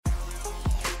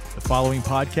The following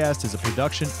podcast is a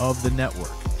production of the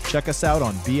network. Check us out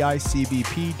on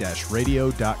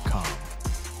bicbp-radio.com.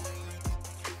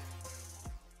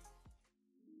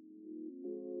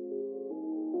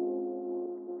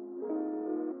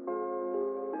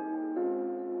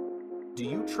 Do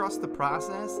you trust the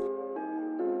process?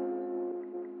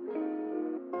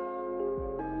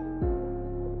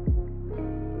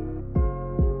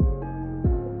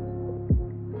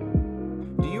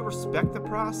 Do you respect the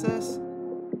process?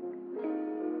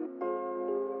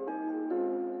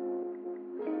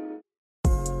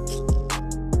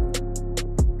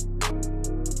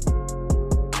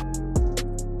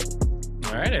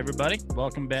 All right, everybody.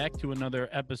 Welcome back to another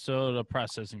episode of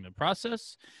Processing the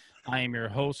Process. I am your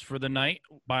host for the night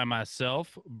by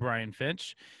myself, Brian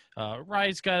Finch.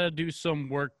 Rye's got to do some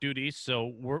work duties,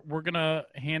 so we're going to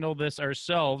handle this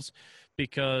ourselves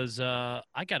because I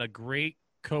got a great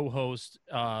co-host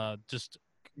just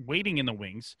waiting in the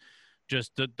wings,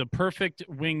 just the perfect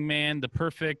wingman, the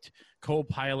perfect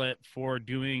co-pilot for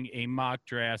doing a mock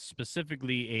draft,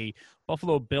 specifically a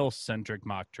Buffalo Bills-centric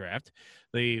mock draft,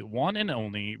 the one and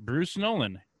only Bruce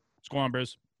Nolan. What's going on,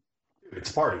 Bruce?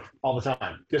 It's a party all the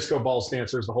time. Disco balls,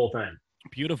 dancers, the whole thing.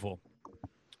 Beautiful.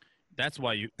 That's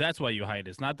why you hide.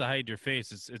 It's not to hide your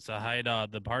face. It's to hide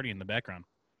the party in the background.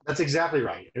 That's exactly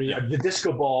right. I mean, the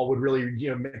disco ball would really,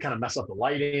 kind of mess up the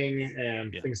lighting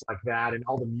and things like that, and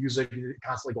all the music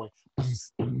constantly going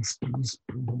in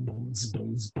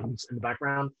the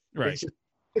background. Right.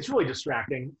 It's really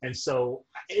distracting, and so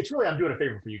it's really I'm doing a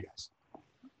favor for you guys.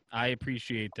 I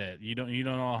appreciate that. You don't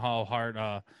know how hard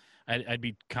I'd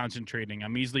be concentrating.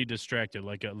 I'm easily distracted,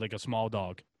 like a small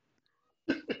dog.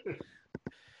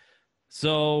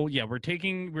 So yeah, we're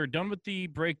done with the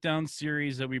breakdown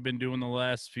series that we've been doing the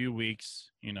last few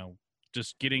weeks.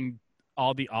 Just getting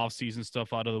all the off-season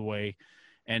stuff out of the way,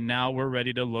 and now we're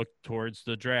ready to look towards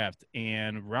the draft.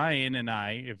 And Ryan and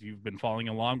I, if you've been following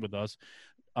along with us,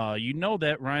 you know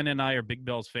that Ryan and I are big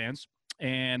Bills fans,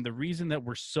 and the reason that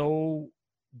we're so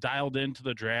dialed into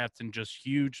the draft and just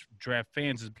huge draft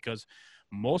fans is because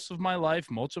most of my life,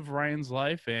 most of Ryan's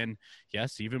life, and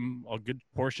yes, even a good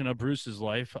portion of Bruce's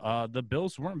life, the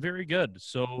Bills weren't very good.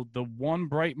 So the one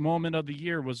bright moment of the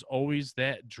year was always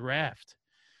that draft.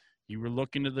 You were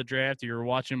looking to the draft, you were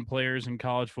watching players in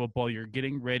college football, you're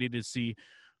getting ready to see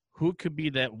who could be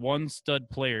that one stud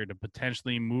player to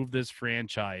potentially move this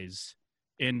franchise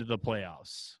into the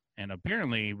playoffs. And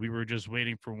apparently we were just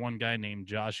waiting for one guy named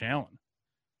Josh Allen.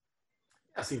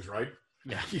 That seems right.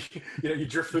 Yeah. You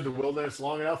drift through the wilderness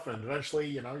long enough, and eventually,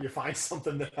 you find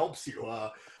something that helps you.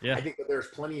 I think that there's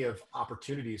plenty of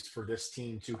opportunities for this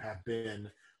team to have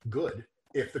been good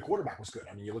if the quarterback was good.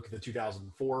 I mean, you look at the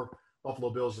 2004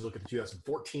 Buffalo Bills, you look at the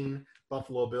 2014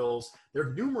 Buffalo Bills. There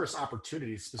are numerous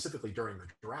opportunities, specifically during the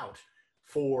drought,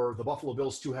 for the Buffalo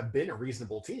Bills to have been a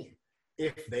reasonable team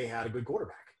if they had a good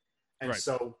quarterback. And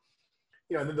so,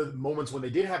 and then the moments when they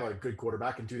did have a good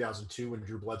quarterback in 2002 when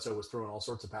Drew Bledsoe was throwing all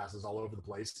sorts of passes all over the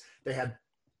place, they had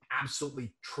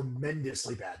absolutely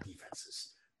tremendously bad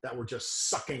defenses that were just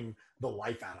sucking the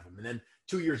life out of them. And then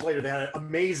 2 years later, they had an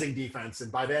amazing defense,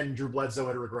 and by then Drew Bledsoe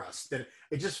had regressed. And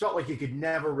it just felt like you could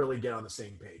never really get on the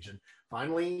same page. And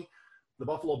finally, the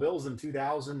Buffalo Bills in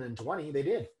 2020, they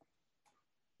did.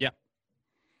 Yeah.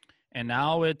 And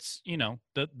now it's,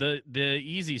 the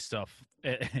easy stuff.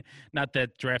 Not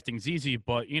that drafting's easy,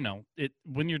 but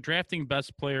when you're drafting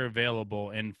best player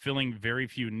available and filling very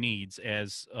few needs,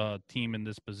 as a team in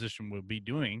this position will be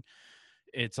doing,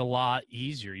 it's a lot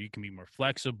easier. You can be more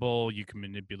flexible. You can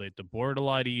manipulate the board a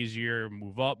lot easier.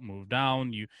 Move up, move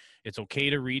down. It's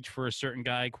okay to reach for a certain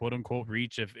guy, quote unquote,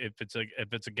 reach if it's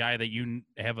a guy that you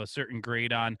have a certain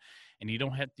grade on, and you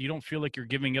don't feel like you're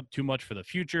giving up too much for the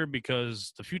future,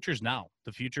 because the future's now.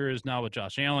 The future is now with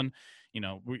Josh Allen.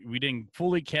 We didn't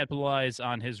fully capitalize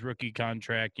on his rookie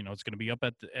contract. It's going to be up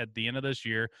at the end of this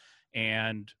year,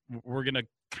 and we're going to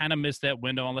kind of miss that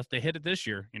window unless they hit it this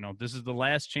year. This is the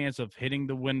last chance of hitting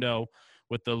the window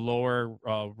with the lower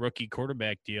rookie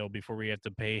quarterback deal before we have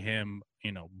to pay him,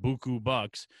 buku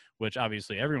bucks, which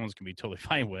obviously everyone's going to be totally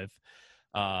fine with.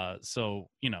 So,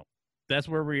 that's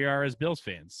where we are as Bills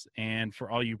fans. And for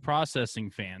all you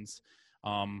processing fans,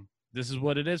 this is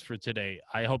what it is for today.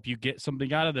 I hope you get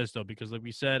something out of this, though, because like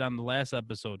we said on the last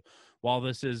episode, while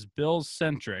this is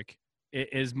Bills-centric, it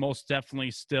is most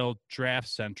definitely still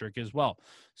draft-centric as well.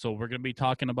 So we're going to be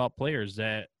talking about players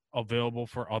that are available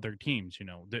for other teams.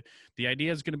 The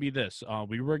idea is going to be this.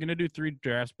 We were going to do 3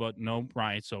 drafts, but no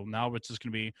Ryan. So now it's just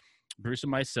going to be Bruce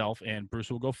and myself, and Bruce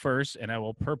will go first, and I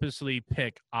will purposely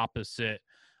pick opposite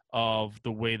of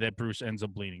the way that Bruce ends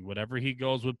up leaning. Whatever he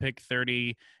goes with pick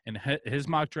 30 in his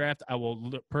mock draft, I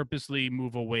will purposely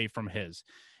move away from his.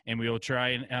 And we will try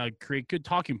and create good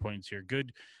talking points here,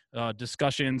 good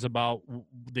discussions about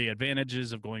the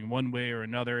advantages of going one way or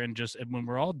another. And when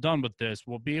we're all done with this,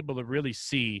 we'll be able to really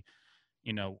see,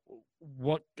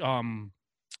 what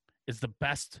is the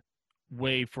best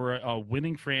way for a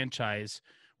winning franchise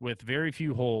with very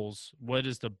few holes. What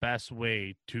is the best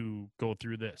way to go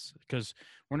through this? Because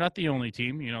we're not the only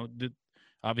team.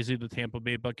 Obviously the Tampa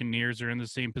Bay Buccaneers are in the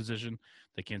same position.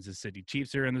 The Kansas City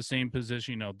Chiefs are in the same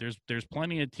position. There's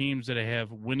plenty of teams that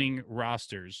have winning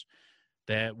rosters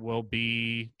that will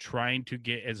be trying to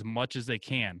get as much as they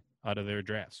can out of their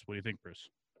drafts. What do you think, Bruce?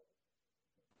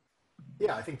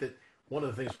 Yeah, I think that one of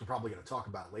the things we're probably going to talk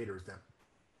about later is that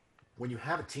when you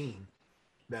have a team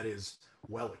that is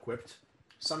well equipped,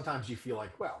 sometimes you feel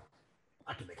like, well,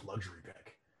 I can make a luxury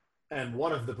pick. And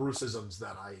one of the Bruceisms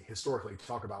that I historically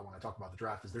talk about when I talk about the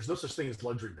draft is there's no such thing as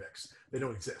luxury picks. They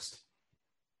don't exist.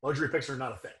 Luxury picks are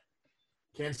not a thing.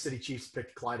 Kansas City Chiefs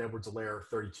picked Clyde Edwards-Helaire,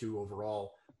 32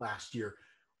 overall last year.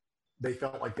 They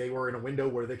felt like they were in a window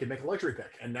where they could make a luxury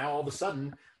pick. And now all of a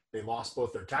sudden they lost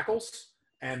both their tackles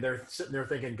and they're sitting there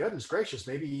thinking, goodness gracious,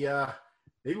 maybe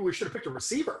we should have picked a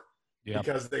receiver. Yep.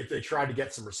 Because they tried to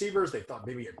get some receivers. They thought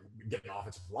maybe get an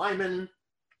offensive lineman.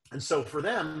 And so for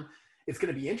them, it's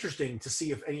going to be interesting to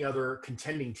see if any other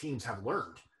contending teams have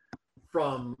learned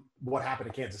from what happened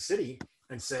in Kansas City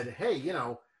and said, hey,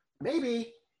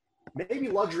 maybe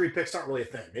luxury picks aren't really a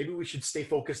thing. Maybe we should stay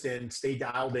focused in, stay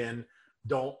dialed in.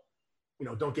 Don't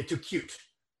get too cute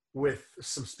with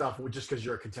some stuff just because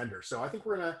you're a contender. So I think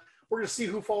we're gonna see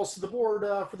who falls to the board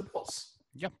for the Bills.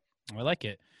 Yep, I like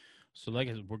it. So we're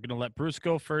going to let Bruce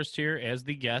go first here as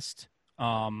the guest.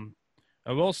 I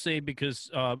will say, because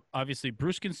obviously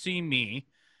Bruce can see me,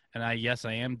 and I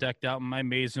am decked out in my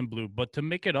maize and blue. But to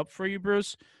make it up for you,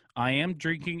 Bruce, I am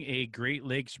drinking a Great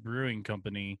Lakes Brewing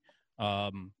Company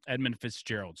Edmund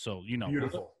Fitzgerald. So,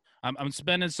 beautiful. I'm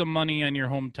spending some money on your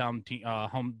hometown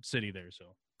home city there. So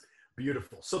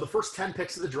beautiful. So the first 10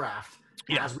 picks of the draft,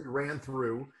 as we ran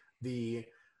through the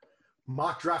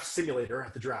mock draft simulator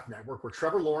at the Draft Network, were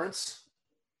Trevor Lawrence,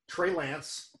 Trey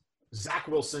Lance, Zach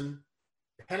Wilson,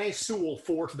 Penei Sewell,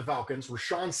 4 to the Falcons,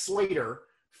 Rashawn Slater,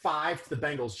 5 to the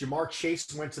Bengals, Jamar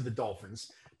Chase went to the Dolphins,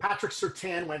 Patrick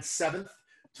Surtain went 7th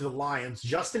to the Lions,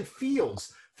 Justin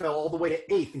Fields fell all the way to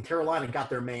 8th, and Carolina got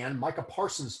their man, Micah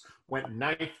Parsons went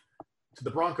 9th to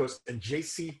the Broncos, and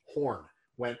J.C. Horn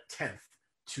went 10th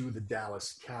to the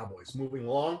Dallas Cowboys. Moving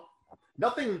along,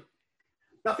 nothing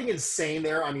insane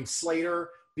there. I mean, Slater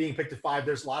being picked at 5,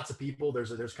 there's lots of people.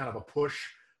 There's kind of a push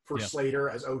for Slater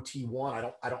as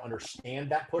OT1. I don't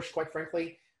understand that push, quite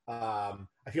frankly. I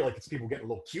feel like it's people getting a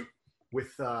little cute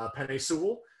with Penei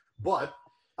Sewell. But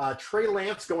Trey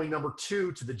Lance going number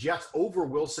 2 to the Jets over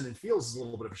Wilson and Fields is a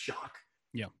little bit of a shock.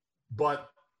 Yeah.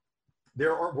 But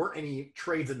there weren't any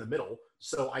trades in the middle.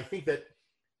 So I think that,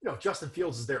 if Justin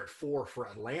Fields is there at 4 for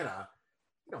Atlanta,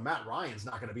 Matt Ryan's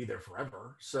not going to be there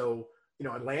forever. So,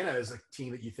 Atlanta is a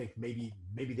team that you think maybe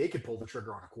they could pull the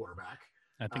trigger on a quarterback.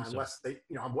 I think so. Unless they,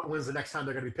 when's the next time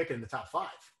they're going to be picking in the top 5?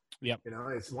 Yeah.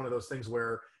 It's one of those things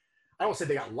where I don't say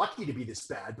they got lucky to be this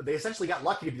bad, but they essentially got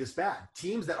lucky to be this bad.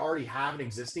 Teams that already have an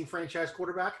existing franchise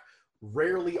quarterback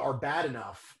rarely are bad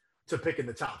enough to pick in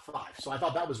the top 5. So I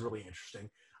thought that was really interesting.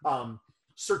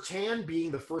 Surtain being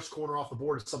the first corner off the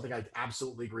board is something I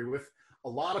absolutely agree with. A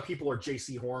lot of people are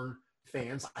J.C. Horn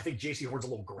fans. I think J.C. Horn's a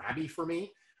little grabby for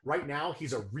me. Right now,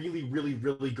 he's a really, really,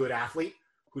 really good athlete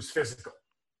who's physical,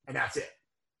 and that's it.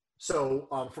 So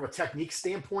from a technique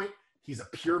standpoint, he's a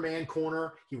pure man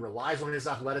corner. He relies on his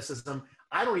athleticism.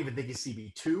 I don't even think he's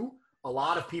CB2. A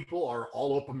lot of people are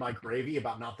all open my gravy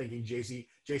about not thinking J.C.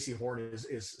 Horn is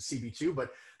CB2,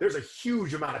 but there's a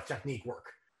huge amount of technique work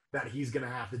that he's going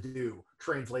to have to do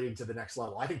translating to the next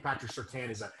level. I think Patrick Surtain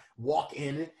is a walk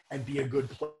in and be a good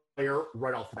player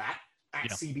right off the bat at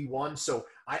CB1. So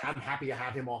I'm happy to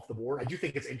have him off the board. I do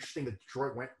think it's interesting that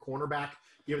Detroit went cornerback,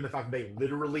 given the fact that they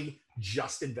literally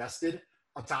just invested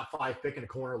a top 5 pick in a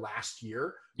corner last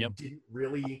year. Yep. Didn't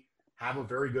really have a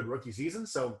very good rookie season.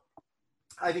 So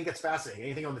I think it's fascinating.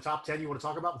 Anything on the top 10 you want to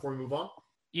talk about before we move on?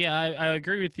 Yeah, I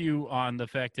agree with you on the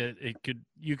fact that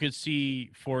you could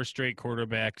see 4 straight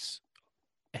quarterbacks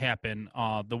happen.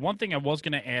 The one thing I was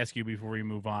going to ask you before we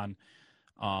move on,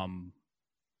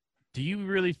 do you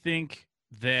really think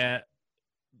that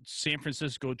San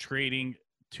Francisco trading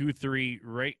 2-3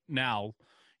 right now,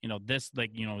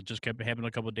 just kept happening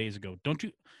a couple of days ago,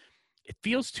 it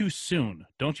feels too soon.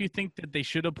 Don't you think that they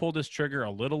should have pulled this trigger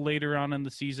a little later on in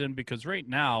the season? Because right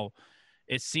now,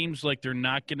 it seems like they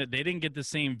didn't get the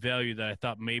same value that I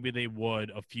thought maybe they would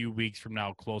a few weeks from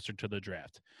now, closer to the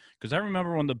draft. Because I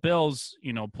remember when the Bills,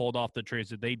 pulled off the trades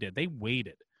that they did, they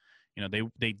waited.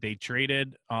 They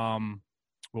traded, what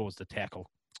was the tackle?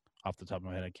 Off the top of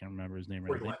my head, I can't remember his name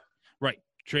right now. Right.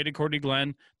 Traded Cordy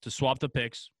Glenn to swap the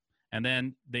picks, and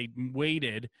then they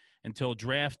waited until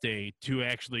draft day to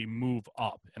actually move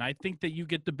up. And I think that you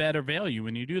get the better value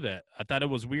when you do that. I thought it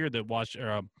was weird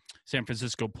that San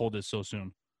Francisco pulled it so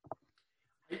soon.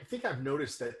 I think I've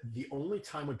noticed that the only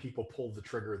time when people pull the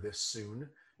trigger this soon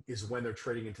is when they're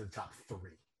trading into the top 3.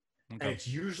 Okay. And it's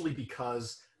usually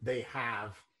because they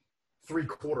have 3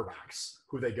 quarterbacks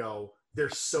who they go, they're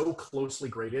so closely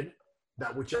graded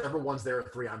that whichever one's there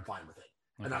at 3, I'm fine with it.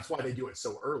 Okay. And that's why they do it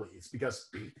so early. It's because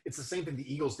it's the same thing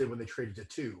the Eagles did when they traded to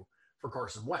 2 for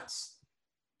Carson Wentz.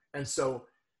 And so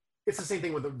it's the same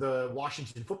thing with the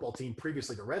Washington football team.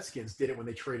 Previously, the Redskins did it when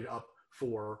they traded up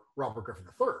for Robert Griffin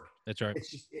III. That's right. It's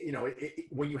just,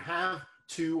 when you have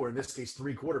 2, or in this case,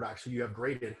 3 quarterbacks who you have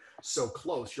graded so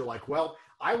close, you're like, well,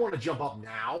 I want to jump up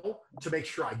now to make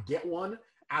sure I get one,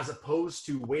 as opposed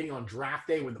to waiting on draft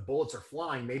day when the bullets are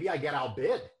flying. Maybe I get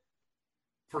outbid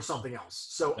for something else.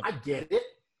 So I get it.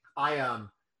 I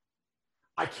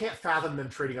can't fathom them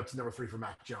trading up to number 3 for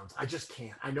Mac Jones. I just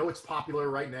can't. I know it's popular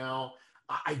right now.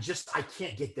 I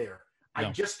can't get there. No.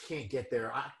 I just can't get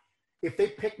there. If they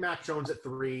pick Mac Jones at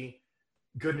 3,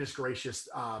 goodness gracious,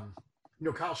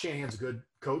 Kyle Shanahan's a good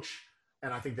coach,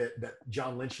 and I think that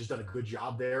John Lynch has done a good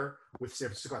job there with San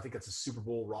Francisco. I think that's a Super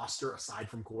Bowl roster aside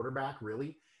from quarterback,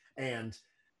 really. And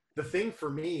the thing for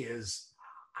me is,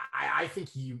 I think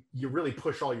you really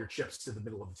push all your chips to the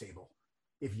middle of the table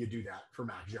if you do that for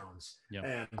Mac Jones. Yep.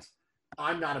 And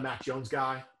I'm not a Mac Jones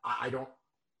guy. I don't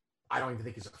even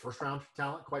think he's a first-round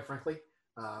talent, quite frankly.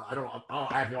 I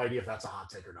have no idea if that's a hot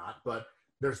take or not, but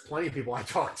there's plenty of people I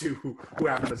talk to who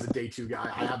have him as a day 2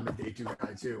 guy. I have him a day 2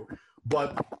 guy too.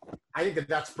 But I think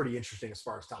that's pretty interesting as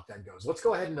far as top 10 goes. Let's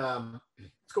go ahead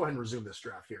and resume this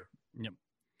draft here. Yep.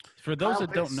 For those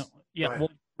that don't know,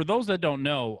 for those that don't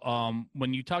know,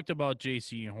 when you talked about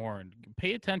J.C. Horn,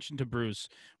 pay attention to Bruce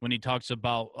when he talks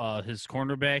about his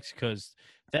cornerbacks, because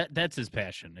that's his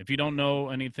passion. If you don't know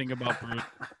anything about Bruce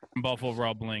from Buffalo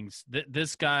Rumblings,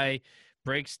 this guy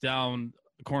breaks down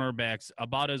cornerbacks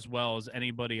about as well as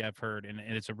anybody I've heard, and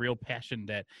it's a real passion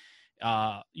that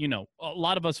a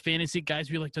lot of us fantasy guys,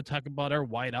 we like to talk about our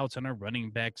wideouts and our running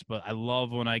backs, but I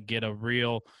love when I get a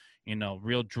real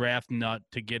draft nut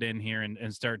to get in here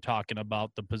and start talking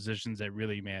about the positions that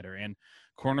really matter. And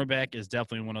cornerback is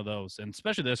definitely one of those, and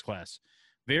especially this class.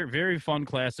 Very, very fun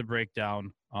class to break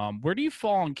down. Where do you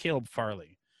fall on Caleb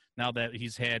Farley now that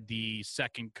he's had the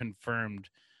second confirmed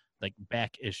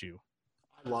back issue?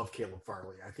 I love Caleb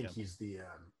Farley. I think he's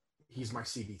my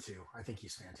CB2. I think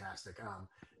he's fantastic.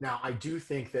 Now, I do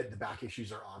think that the back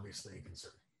issues are obviously a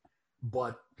concern,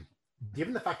 but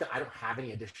given the fact that I don't have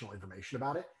any additional information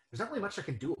about it, there's not really much I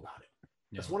can do about it.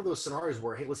 Yeah. It's one of those scenarios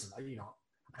where, hey, listen,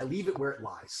 I leave it where it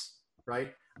lies,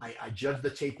 right? I judge the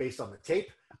tape based on the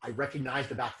tape. I recognize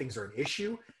the back things are an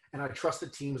issue, and I trust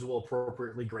that teams will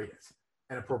appropriately grade it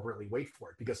and appropriately wait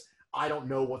for it, because I don't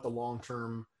know what the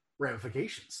long-term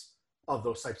ramifications of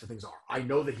those types of things are. I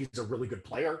know that he's a really good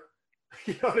player.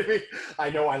 You know what I mean? I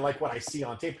know I like what I see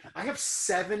on tape. I have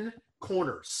 7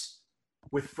 corners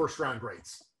with first-round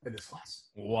grades in this class.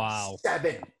 Wow.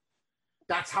 7.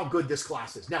 That's how good this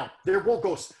class is. Now,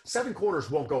 7 corners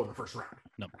won't go in the first round.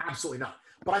 No. Absolutely not.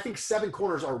 But I think 7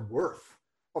 corners are worth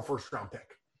a first-round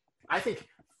pick. I think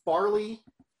Farley,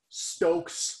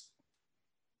 Stokes,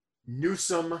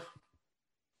 Newsome,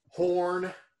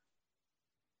 Horn,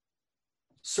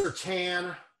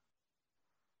 Surtain.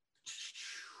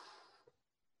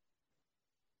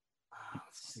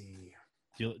 Let's see.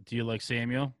 Do you like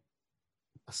Samuel?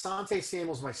 Asante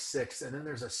Samuel's my 6th, and then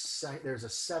there's a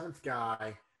 7th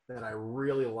guy that I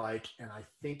really like, and I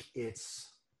think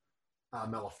it's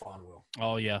Melifonwu.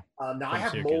 Oh yeah. Now I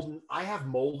have Molden. I have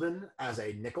Molden as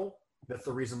a nickel. That's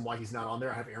the reason why he's not on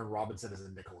there. I have Aaron Robinson as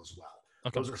a nickel as well.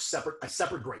 Okay. Those are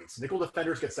separate grades. Nickel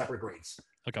defenders get separate grades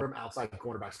from outside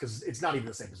cornerbacks because it's not even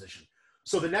the same position.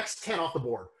 So the next 10 off the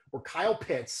board were Kyle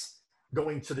Pitts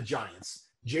going to the Giants,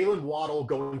 Jalen Waddle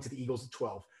going to the Eagles at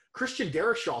 12, Christian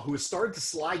Darrisaw, who has started to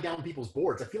slide down people's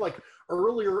boards. I feel like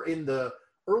earlier in the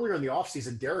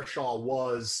offseason, Darrisaw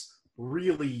was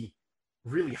really,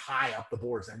 really high up the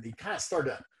boards, and he kind of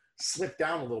started to slip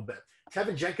down a little bit.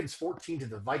 Tevin Jenkins, 14 to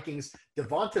the Vikings.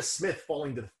 Devonta Smith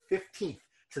falling to the 15th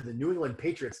to the New England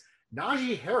Patriots.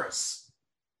 Najee Harris,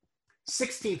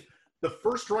 16th, the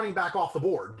first running back off the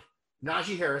board.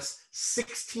 Najee Harris,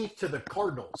 16th to the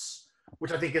Cardinals,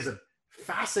 which I think is a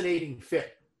fascinating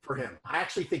fit for him. I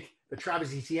actually think that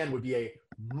Travis Etienne would be a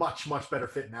much, much better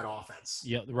fit in that offense.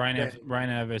 Yeah, Ryan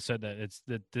Evans said that. It's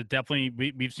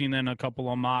definitely we've seen that in a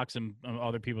couple of mocks and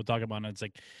other people talk about it. It's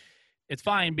like it's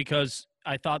fine because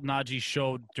I thought Najee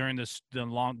showed during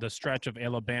the stretch of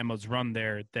Alabama's run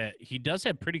there that he does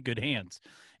have pretty good hands,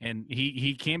 and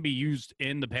he can be used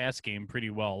in the pass game pretty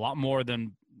well, a lot more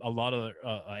than a lot of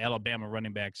Alabama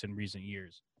running backs in recent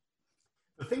years.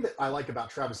 The thing that I like about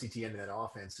Travis Etienne in that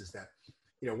offense is that,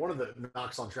 one of the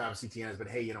knocks on Travis Etienne has been,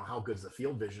 hey, how good's the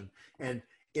field vision? And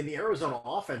in the Arizona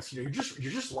offense, you're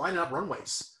just lining up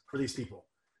runways for these people.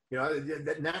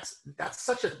 That's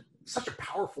such a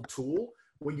powerful tool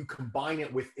when you combine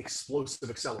it with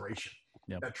explosive acceleration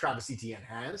that Travis Etienne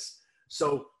has.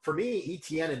 So for me,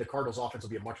 Etienne in the Cardinals offense will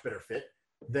be a much better fit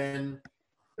than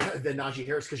Najee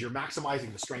Harris because you're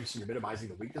maximizing the strengths and you're minimizing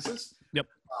the weaknesses. Yep.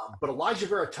 But Elijah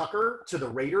Vera Tucker to the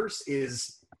Raiders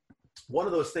is one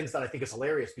of those things that I think is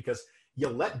hilarious because you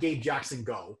let Gabe Jackson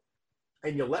go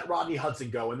and you let Rodney Hudson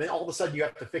go, and then all of a sudden you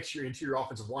have to fix your interior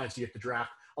offensive line, so you have to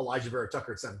draft Elijah Vera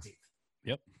Tucker at 17th.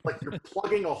 Yep. Like you're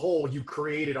plugging a hole you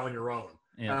created on your own.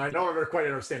 Yeah. And I don't ever quite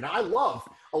understand. Now, I love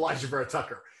Elijah Vera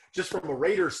Tucker. Just from a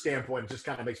Raiders standpoint, it just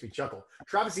kind of makes me chuckle.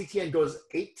 Travis Etienne goes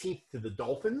 18th to the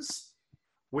Dolphins,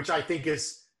 which I think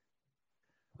is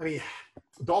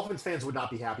 – Dolphins fans would not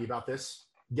be happy about this,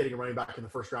 getting a running back in the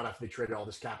first round after they traded all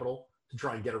this capital to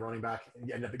try and get a running back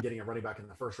and end up getting a running back in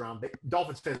the first round.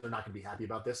 Dolphins fans are not going to be happy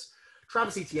about this.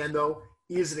 Travis Etienne, though,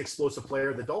 is an explosive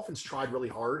player. The Dolphins tried really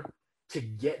hard to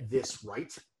get this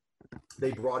right.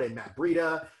 They brought in Matt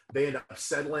Breida. They ended up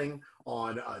settling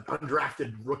on an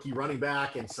undrafted rookie running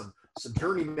back and some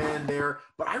journeymen there.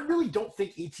 But I really don't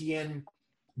think Etienne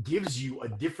gives you a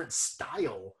different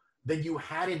style than you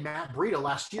had in Matt Breida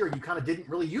last year. You kind of didn't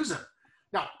really use him.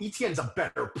 Now, Etienne's a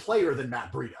better player than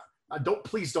Matt Breida.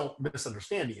 Please don't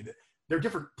misunderstand me. They're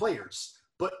different players,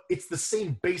 but it's the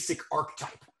same basic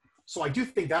archetype. So I do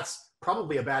think that's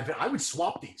probably a bad fit. I would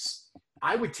swap these.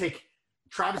 I would take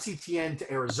Travis Etienne to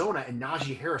Arizona and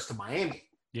Najee Harris to Miami.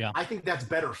 Yeah. I think that's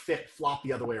better fit, flop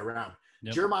the other way around.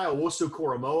 Yep. Jeremiah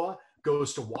Owusu-Koramoah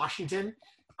goes to Washington.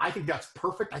 I think that's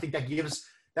perfect. I think that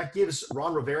gives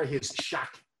Ron Rivera his Shaq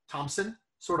Thompson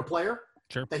sort of player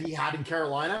that he had in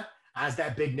Carolina as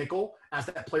that big nickel, as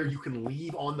that player you can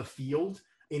leave on the field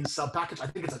in sub-package. I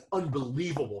think it's an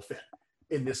unbelievable fit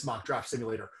in this mock draft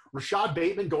simulator. Rashad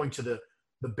Bateman going to the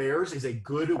Bears is a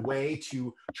good way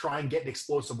to try and get an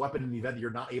explosive weapon in the event that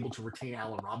you're not able to retain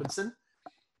Allen Robinson.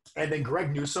 And then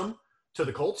Greg Newsome to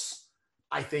the Colts,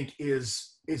 I think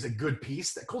is a good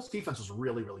piece. That Colts defense was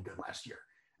really, really good last year.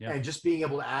 Yeah. And just being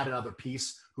able to add another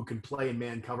piece who can play in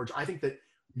man coverage. I think that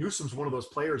Newsome's one of those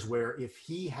players where if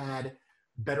he had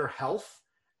better health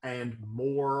and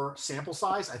more sample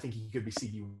size, I think he could be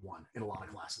CB1 in a lot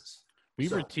of classes. We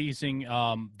were teasing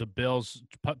the Bills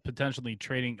potentially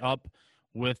trading up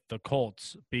with the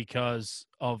Colts because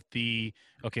of and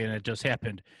it just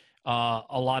happened.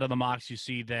 A lot of the mocks you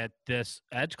see that this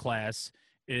edge class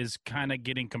is kind of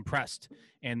getting compressed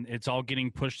and it's all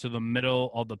getting pushed to the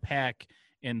middle of the pack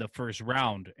in the first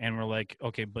round. And we're like,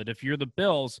 okay, but if you're the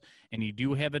Bills and you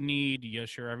do have a need, yeah,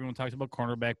 sure, everyone talks about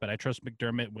cornerback, but I trust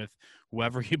McDermott with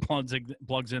whoever he plugs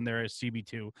in there as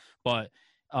CB2. But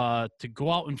to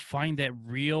go out and find that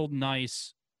real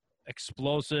nice,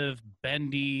 explosive,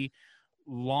 bendy,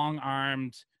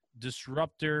 long-armed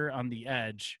disruptor on the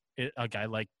edge, a guy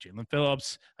like Jalen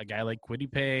Phillips, a guy like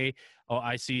Kwity Paye. Oh,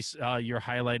 I see you're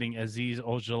highlighting Azeez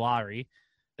Ojulari.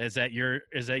 Is that your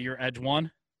edge one?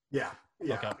 Yeah.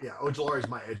 Okay. Yeah. Ojulari is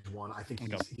my edge one. I think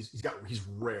he's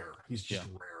rare. He's just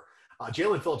rare.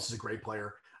 Jalen Phillips is a great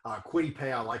player. Kwity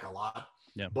Paye I like a lot.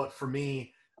 Yeah. But for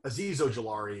me, Azeez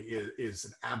Ojulari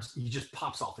is he just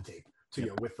pops off the tape to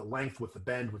you with the length, with the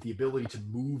bend, with the ability to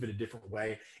move in a different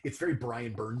way. It's very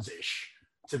Brian Burns-ish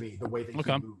to me, the way that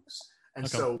he moves. And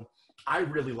so I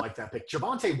really like that pick.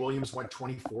 Javonte Williams went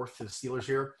 24th to the Steelers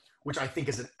here, which I think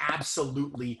is an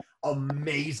absolutely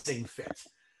amazing fit.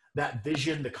 That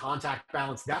vision, the contact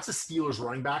balance, that's a Steelers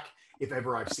running back if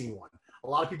ever I've seen one. A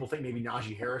lot of people think maybe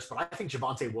Najee Harris, but I think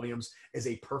Javonte Williams is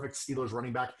a perfect Steelers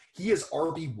running back. He is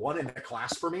RB1 in the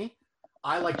class for me.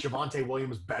 I like Javonte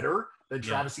Williams better than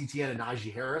Travis Etienne and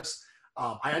Najee Harris.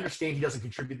 I understand he doesn't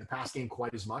contribute in the pass game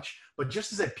quite as much, but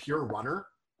just as a pure runner,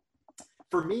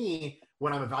 for me,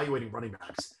 when I'm evaluating running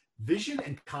backs, vision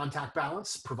and contact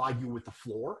balance provide you with the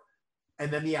floor,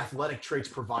 and then the athletic traits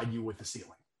provide you with the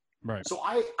ceiling. Right. So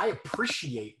I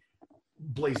appreciate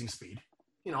blazing speed.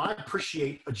 I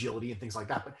appreciate agility and things like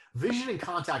that. But vision and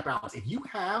contact balance, if you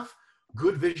have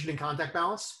good vision and contact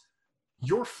balance,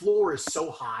 your floor is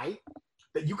so high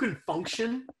that you can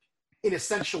function in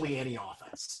essentially any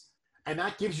offense. And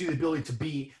that gives you the ability to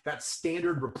be that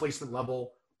standard replacement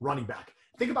level running back.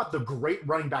 Think about the great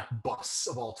running back busts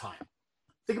of all time.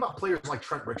 Think about players like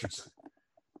Trent Richardson.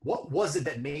 What was it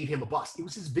that made him a bust? It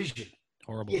was his vision.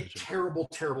 Horrible He had vision. terrible,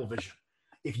 terrible vision.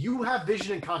 If you have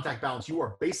vision and contact balance, you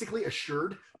are basically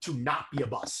assured to not be a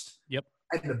bust. Yep.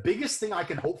 And the biggest thing I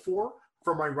can hope for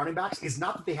from my running backs is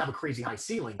not that they have a crazy high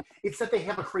ceiling. It's that they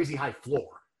have a crazy high floor.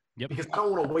 Yep. Because I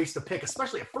don't want to waste a pick,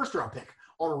 especially a first-round pick,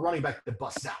 on a running back that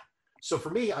busts out. So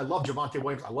for me, I love Javonte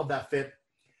Williams. I love that fit.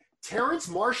 Terrence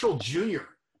Marshall Jr.,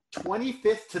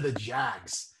 25th to the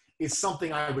Jags, is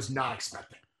something I was not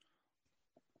expecting.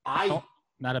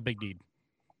 Not a big need.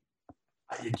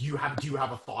 Do you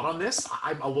have a thought on this?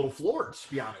 I'm a little floored, to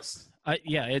be honest.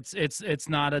 Yeah, it's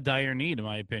not a dire need in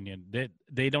my opinion.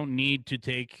 They don't need to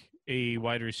take a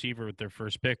wide receiver with their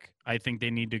first pick. I think they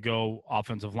need to go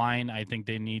offensive line. I think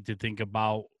they need to think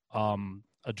about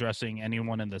addressing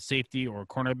anyone in the safety or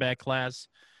cornerback class.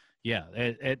 Yeah,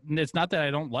 it's not that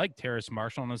I don't like Terrace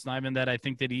Marshall, and it's not even that I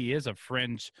think that he is a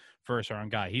fringe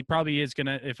first-round guy. He probably is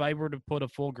gonna. If I were to put a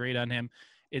full grade on him,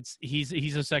 he's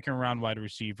a second-round wide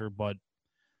receiver. But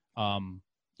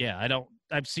yeah,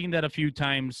 I've seen that a few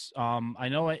times. I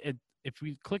know if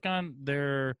we click on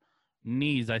their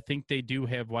needs, I think they do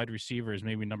have wide receivers,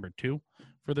 maybe number 2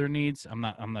 for their needs. I'm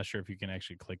not sure if you can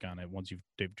actually click on it once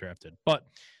they've drafted, but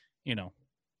yeah,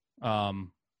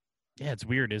 it's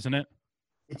weird, isn't it?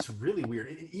 It's really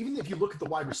weird. Even if you look at the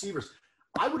wide receivers,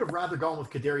 I would have rather gone with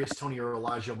Kadarius Toney or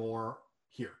Elijah Moore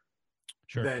here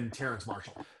than Terrence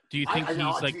Marshall. Do you think he's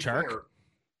like Chark?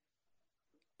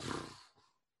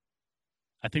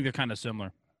 I think they're kind of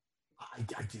similar. I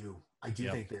do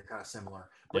think they're kind of similar.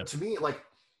 But to me, like,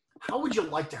 how would you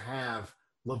like to have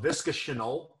Laviska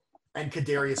Shenault and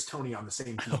Kadarius Toney on the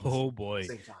same team? Oh boy, at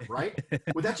the same time, right?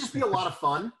 Would that just be a lot of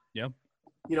fun? Yep.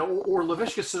 You know, or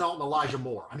Laviska Shenault and Elijah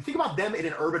Moore. I mean, think about them in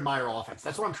an Urban Meyer offense.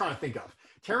 That's what I'm trying to think of.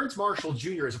 Terrence Marshall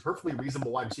Jr. is a perfectly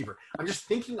reasonable wide receiver. I'm just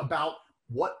thinking about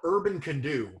what Urban can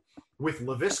do with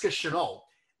Laviska Shenault,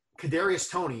 Kadarius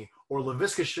Toney, or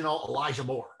Laviska Shenault, Elijah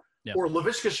Moore. Yep. Or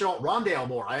Laviska Shenault, Rondale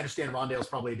Moore. I understand Rondale's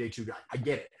probably a day 2 guy. I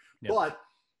get it. Yep. But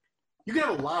you can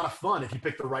have a lot of fun if you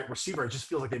pick the right receiver. It just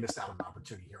feels like they missed out on an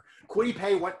opportunity here. Kwity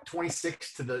Paye went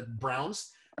 26 to the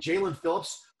Browns. Jalen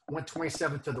Phillips went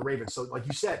 27th to the Ravens. So, like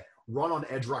you said, run on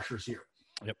edge rushers here.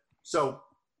 Yep. So,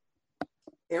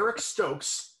 Eric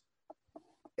Stokes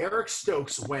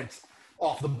went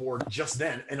off the board just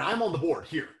then, and I'm on the board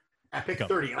here at pick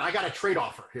 30, and I got a trade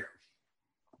offer here.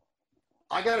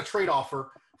 I got a trade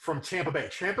offer from Tampa Bay.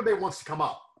 Tampa Bay wants to come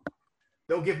up.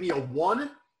 They'll give me a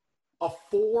 1, a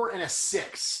 4, and a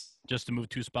 6. Just to move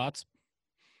 2 spots?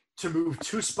 To move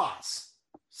 2 spots.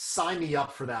 Sign me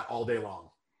up for that all day long.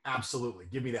 Absolutely.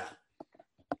 Give me that.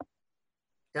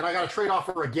 And I got a trade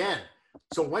offer again.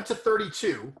 So it went to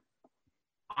 32.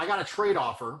 I got a trade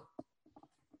offer.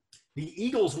 The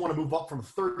Eagles want to move up from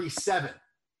 37.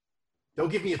 They'll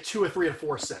give me a 2, a 3, and a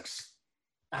 4, 6.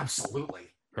 Absolutely.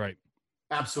 Right.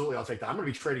 Absolutely. I'll take that. I'm going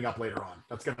to be trading up later on.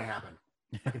 That's going to happen.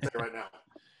 I can tell you right now.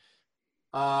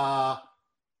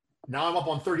 Now I'm up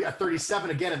on 30 at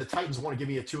 37 again, and the Titans want to give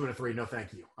me a 2 and a 3. No,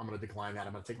 thank you. I'm going to decline that.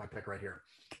 I'm going to take my pick right here.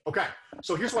 Okay.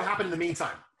 So here's what happened in the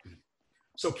meantime.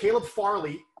 So Caleb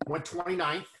Farley went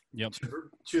 29th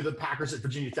to the Packers at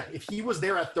Virginia Tech. If he was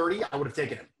there at 30, I would have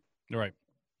taken him. Right.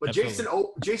 But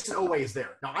absolutely. Jason Owe is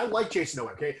there. Now, I like Jason Owe,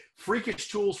 okay? Freakish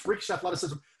tools, freakish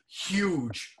athleticism,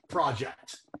 huge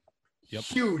project. Yep.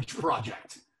 Huge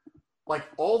project. Like,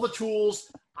 all the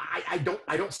tools, I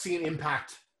don't see an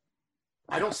impact.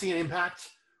 I don't see an impact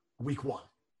week 1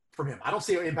 from him. I don't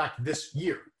see an impact this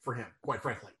year for him, quite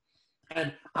frankly.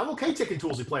 And I'm okay taking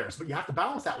toolsy players, but you have to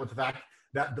balance that with the fact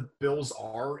that the Bills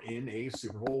are in a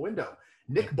Super Bowl window.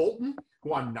 Nick Bolton,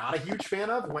 who I'm not a huge fan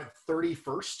of, went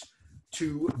 31st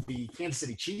to the Kansas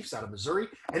City Chiefs out of Missouri.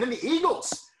 And then the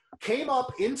Eagles came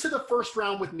up into the first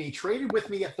round with me, traded with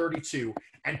me at 32,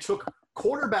 and took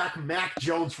quarterback Mac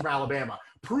Jones from Alabama,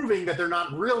 proving that they're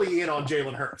not really in on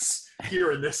Jalen Hurts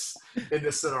here in this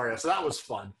scenario. So that was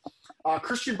fun.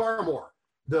 Christian Barmore,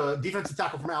 the defensive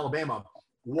tackle from Alabama,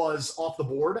 was off the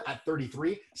board at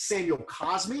 33. Samuel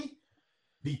Cosmi,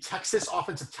 the Texas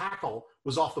offensive tackle,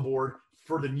 was off the board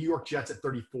for the New York Jets at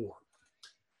 34.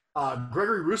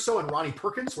 Gregory Rousseau and Ronnie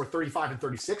Perkins were 35 and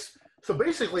 36. So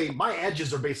basically, my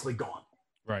edges are basically gone.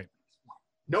 Right.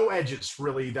 No edges,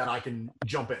 really, that I can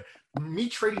jump in. Me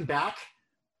trading back,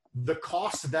 the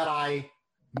cost that I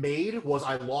made was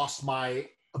I lost my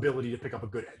ability to pick up a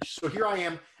good edge. So here I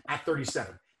am at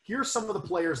 37. Here's some of the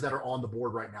players that are on the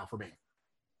board right now for me.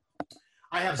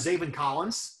 I have Zaven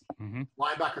Collins,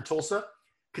 linebacker Tulsa.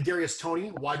 Kadarius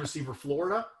Toney, wide receiver,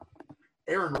 Florida.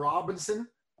 Aaron Robinson,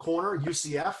 corner,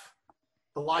 UCF.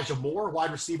 Elijah Moore,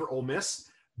 wide receiver, Ole Miss.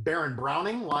 Baron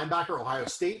Browning, linebacker, Ohio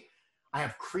State. I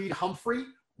have Creed Humphrey,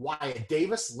 Wyatt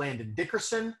Davis, Landon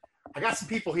Dickerson. I got some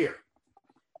people here.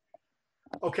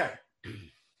 Okay.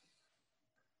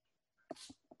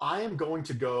 I am going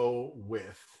to go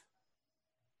with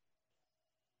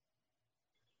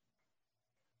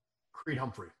Creed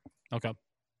Humphrey. Okay.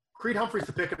 Creed Humphrey's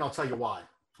the pick, and I'll tell you why. I'm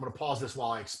going to pause this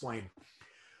while I explain.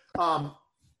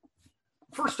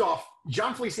 First off,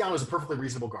 John Feliciano is a perfectly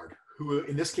reasonable guard who,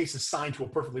 in this case, is signed to a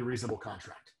perfectly reasonable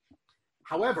contract.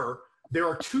 However, there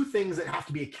are two things that have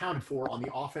to be accounted for on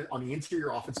the interior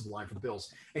offensive line for the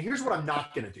Bills. And here's what I'm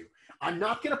not going to do. I'm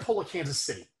not going to pull a Kansas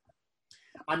City.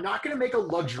 I'm not going to make a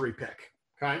luxury pick,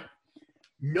 okay?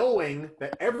 Knowing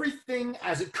that everything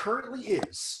as it currently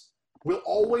is will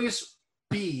always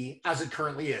be as it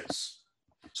currently is.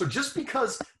 So just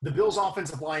because the Bills'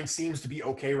 offensive line seems to be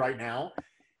okay right now,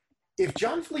 if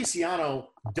John Feliciano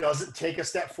doesn't take a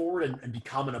step forward and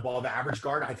become an above-average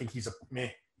guard, I think he's a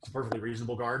perfectly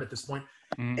reasonable guard at this point.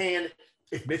 And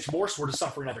if Mitch Morse were to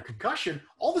suffer another concussion,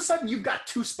 all of a sudden you've got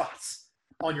two spots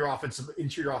on your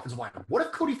interior offensive line. What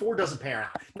if Cody Ford doesn't pan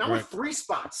out? Now with three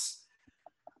spots,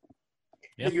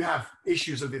 that you have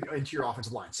issues of the interior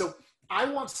offensive line. So I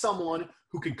want someone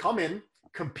who can come in,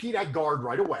 compete at guard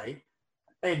right away,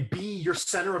 and be your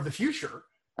center of the future.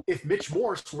 If Mitch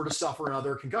Morse were to suffer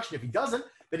another concussion, if he doesn't,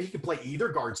 then he can play either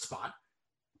guard spot.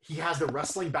 He has the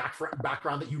wrestling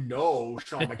background that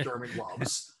Sean McDermott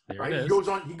loves. Right? He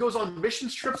goes on mission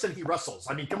trips and he wrestles.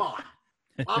 I mean, come on.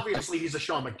 Obviously, he's a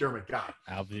Sean McDermott guy.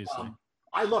 Obviously,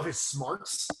 I love his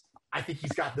smarts. I think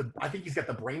he's got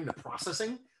the brain, the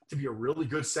processing to be a really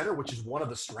good center, which is one of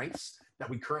the strengths that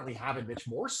we currently have in Mitch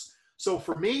Morse. So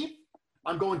for me,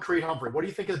 I'm going Creed Humphrey. What do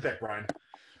you think of the pick, Brian?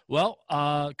 Well,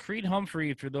 Creed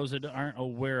Humphrey, for those that aren't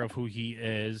aware of who he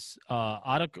is,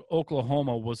 out of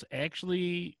Oklahoma, was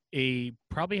actually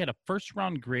probably had a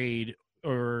first-round grade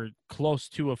or close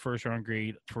to a first-round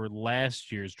grade for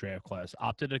last year's draft class.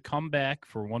 Opted to come back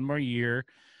for one more year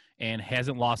and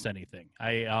hasn't lost anything.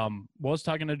 I was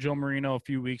talking to Joe Marino a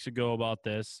few weeks ago about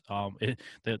this.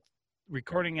 The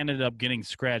recording ended up getting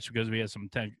scratched because we had some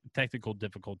technical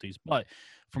difficulties. But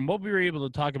from what we were able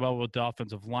to talk about with the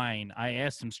offensive line, I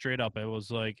asked him straight up. I was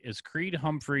like, is Creed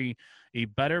Humphrey a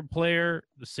better player,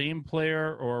 the same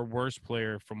player, or a worse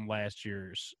player from last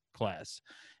year's class?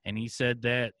 And he said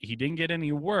that he didn't get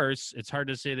any worse. It's hard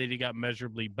to say that he got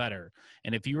measurably better.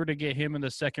 And if you were to get him in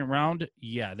the second round,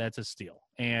 yeah, that's a steal.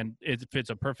 And if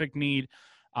it's a perfect need,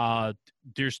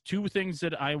 there's two things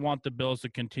that I want the Bills to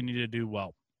continue to do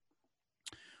well.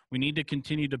 We need to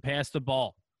continue to pass the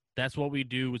ball. That's what we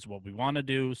do. It's what we want to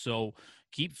do. So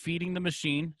keep feeding the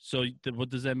machine. So what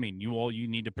does that mean? You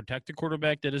need to protect the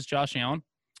quarterback that is Josh Allen,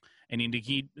 and you need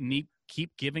to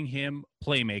keep giving him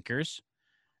playmakers.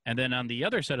 And then on the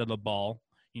other side of the ball,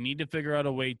 you need to figure out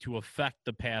a way to affect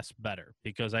the pass better,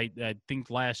 because I think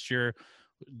last year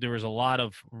there was a lot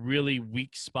of really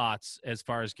weak spots as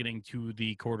far as getting to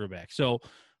the quarterback. So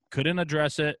couldn't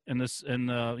address it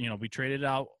we traded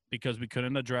out because we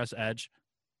couldn't address edge.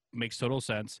 Makes total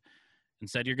sense.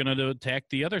 Instead, you're going to attack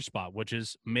the other spot, which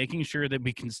is making sure that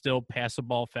we can still pass the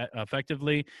ball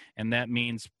effectively, and that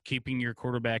means keeping your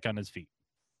quarterback on his feet.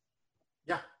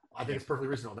 Yeah, I think it's perfectly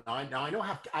reasonable. Now I know I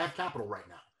have capital right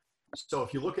now. So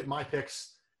if you look at my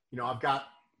picks, I've got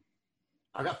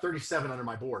 37 under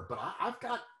my board, but I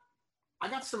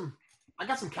got some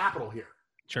capital here.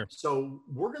 Sure. So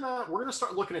we're gonna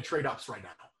start looking at trade ups right now.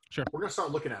 Sure. We're gonna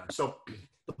start looking at them. So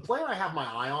the player I have my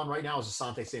eye on right now is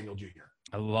Asante Samuel Jr.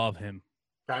 I love him.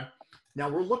 Okay. Now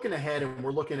we're looking ahead and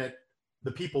we're looking at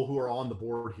the people who are on the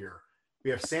board here.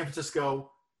 We have San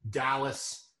Francisco,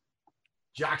 Dallas,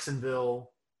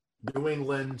 Jacksonville, New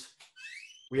England.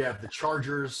 We have the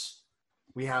Chargers.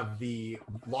 We have the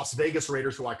Las Vegas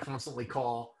Raiders, who I constantly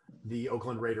call the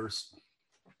Oakland Raiders.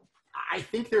 I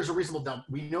think there's a reasonable doubt.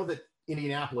 We know that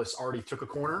Indianapolis already took a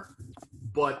corner,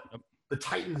 but the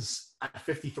Titans at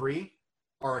 53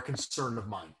 are a concern of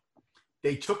mine.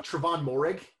 They took Trevon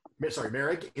Moehrig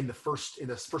in the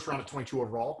first round of 22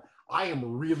 overall. I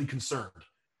am really concerned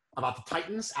about the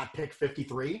Titans at pick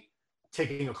 53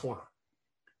 taking a corner.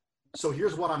 So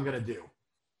here's what I'm going to do.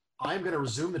 I'm going to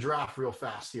resume the draft real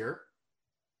fast here.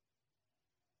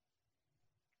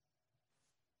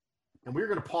 And we're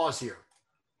going to pause here.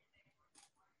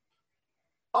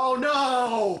 Oh,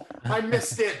 no! I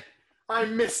missed it.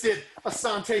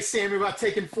 Asante Samuel got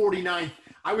taken 49th.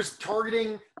 I was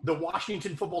targeting the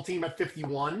Washington football team at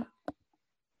 51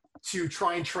 to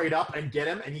try and trade up and get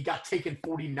him, and he got taken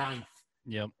 49th.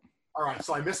 Yep. All right,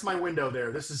 so I missed my window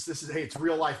there. This is hey, it's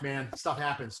real life, man. Stuff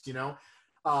happens, you know.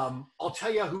 I'll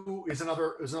tell you who is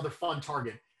another fun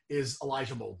target is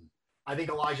Elijah Molden. I think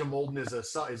Elijah Molden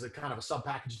is a kind of a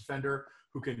sub-package defender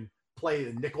who can play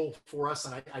the nickel for us,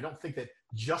 and I don't think that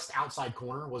just outside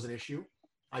corner was an issue.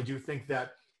 I do think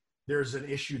that there's an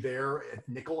issue there at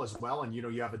nickel as well, and you know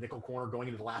you have a nickel corner going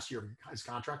into the last year of his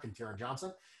contract in Taron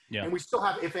Johnson, and we still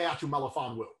have Ifeatu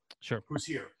Melifonwu, who's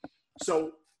here.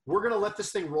 So we're gonna let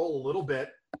this thing roll a little bit.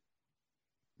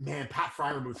 Man, Pat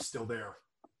Freiermuth's still there.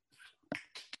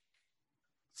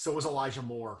 So is Elijah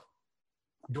Moore.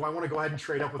 Do I want to go ahead and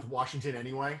trade up with Washington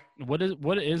anyway? What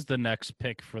is the next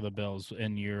pick for the Bills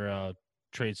in your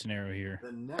trade scenario here?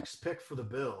 The next pick for the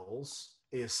Bills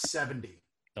is 70.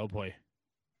 Oh boy,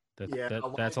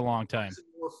 that's a long time.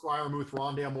 Moore, Freiermuth,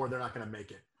 Rondale Moore, they're not going to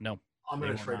make it. No, I'm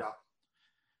going to trade up.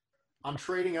 I'm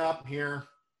trading up here.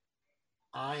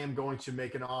 I am going to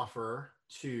make an offer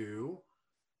to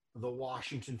the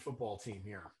Washington football team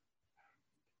here.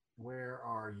 Where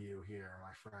are you here,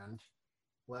 my friend?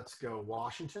 Let's go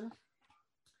Washington.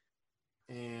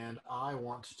 And I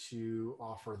want to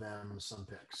offer them some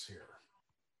picks here.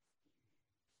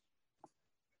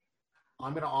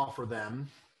 I'm going to offer them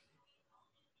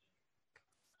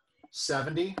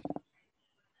 70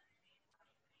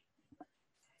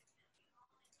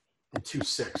 and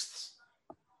 2/6.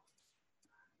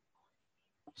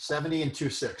 70 and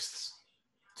 2/6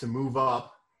 to move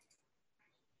up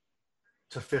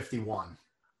to 51.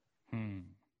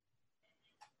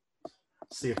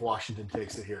 See if Washington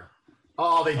takes it here.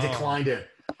 Oh, they declined it.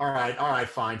 All right,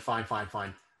 fine. I'll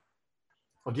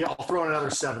throw in another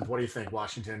 7th. What do you think,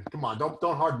 Washington? Come on, don't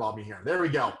hardball me here. There we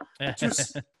go.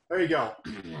 There you go.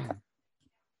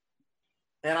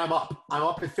 And I'm up. I'm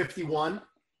up at 51.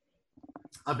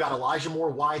 I've got Elijah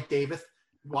Moore, Wyatt Davis,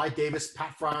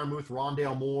 Pat Freiermuth,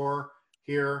 Rondale Moore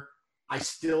here. I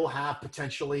still have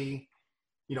potentially,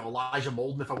 Elijah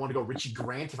Molden if I want to go Richie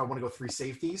Grant, if I want to go 3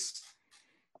 safeties.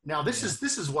 Now this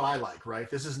is what I like, right?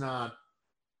 This is not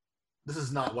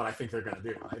what I think they're going to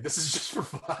do, right? This is just for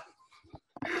fun.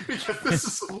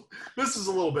 Because this is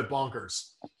a little bit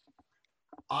bonkers.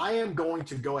 I am going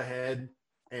to go ahead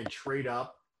and trade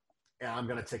up, and I'm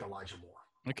going to take Elijah Moore.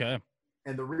 Okay.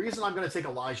 And the reason I'm going to take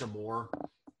Elijah Moore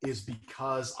is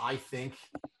because I think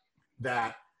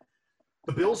that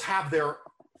the Bills have their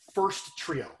first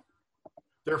trio.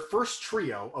 Their first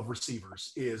trio of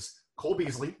receivers is Cole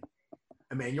Beasley,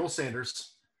 Emmanuel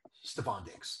Sanders, Stephon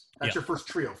Diggs. That's your first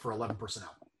trio for 11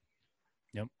 personnel.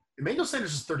 Yep. Emmanuel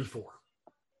Sanders is 34.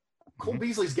 Cole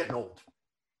Beasley's getting old.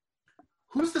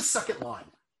 Who's the second line?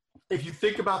 If you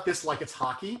think about this like it's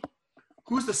hockey,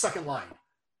 who's the second line?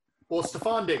 Well,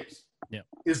 Stephon Diggs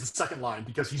is the second line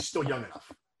because he's still young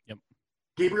enough. Yep.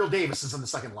 Gabriel Davis is on the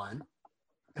second line.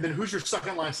 And then who's your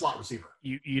second line slot receiver?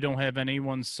 You don't have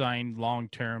anyone signed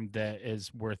long-term that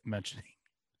is worth mentioning.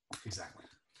 Exactly.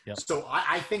 Yep. So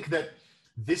I think that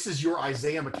this is your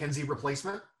Isaiah McKenzie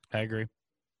replacement. I agree.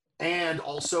 And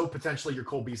also potentially your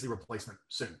Cole Beasley replacement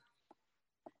soon.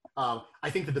 I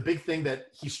think that the big thing that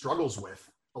he struggles with,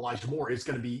 Elijah Moore, is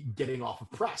going to be getting off of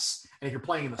press. And if you're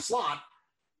playing in the slot,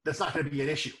 that's not going to be an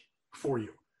issue for you.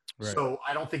 Right. So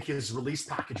I don't think his release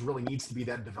package really needs to be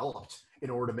that developed in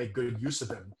order to make good use of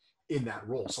him in that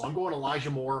role. So I'm going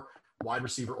Elijah Moore, wide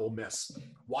receiver, Ole Miss.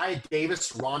 Wyatt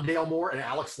Davis, Rondale Moore, and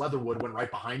Alex Leatherwood went right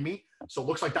behind me. So it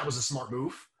looks like that was a smart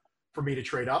move for me to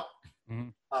trade up.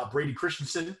 Mm-hmm. Brady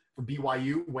Christensen from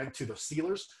BYU went to the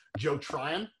Steelers. Joe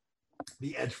Tryon,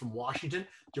 the edge from Washington.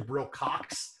 Jabril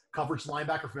Cox, coverage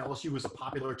linebacker from LSU, was a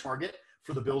popular target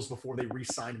for the Bills before they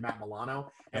re-signed Matt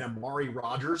Milano. And Amari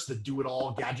Rogers, the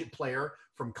do-it-all gadget player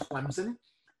from Clemson,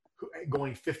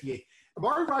 going 58.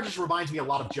 Amari Rogers reminds me a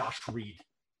lot of Josh Reed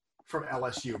from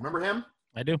LSU. Remember him?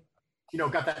 I do.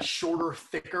 Got that shorter,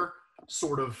 thicker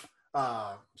sort of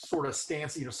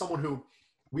stance. Someone who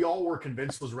we all were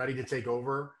convinced was ready to take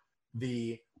over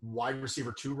the wide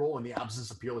receiver 2 role in the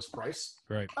absence of Peerless Price.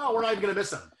 Right. Oh, we're not even going to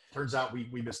miss him. Turns out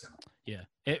we missed him. Yeah.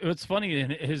 It's funny.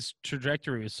 His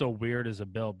trajectory is so weird as a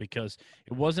Bill because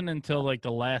it wasn't until like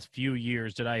the last few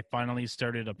years that I finally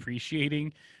started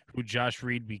appreciating who Josh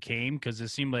Reed became, because it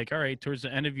seemed like, all right, towards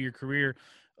the end of your career,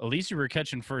 at least you were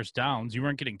catching first downs. You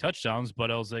weren't getting touchdowns, but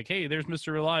I was like, hey, there's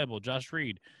Mr. Reliable, Josh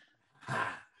Reed. All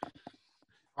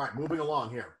right, moving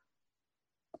along here.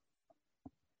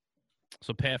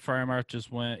 So Pat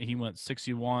Freiermuth went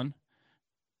 61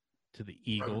 to the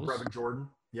Eagles. Brevin Jordan.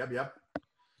 Yep.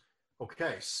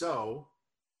 Okay, so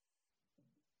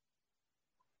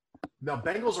now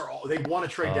Bengals they want to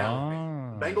trade down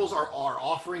with me. Bengals are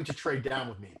offering to trade down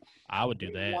with me. I would do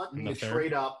that. They want me to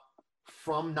trade up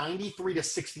from 93 to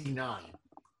 69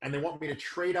 and they want me to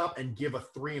trade up and give a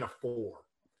 3 and a 4.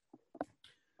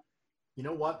 You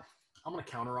know what? I'm going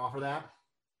to counteroffer that,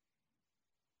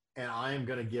 and I am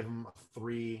going to give them a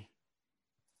 3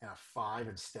 and a 5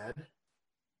 instead,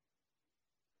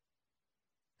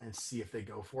 and see if they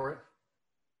go for it.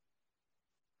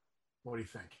 What do you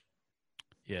think?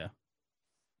 Yeah.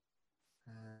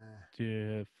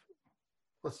 You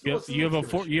have a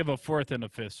 4th and a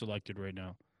 5th selected right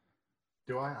now.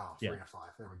 Do I? Oh, 3 and a 5.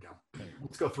 There we go.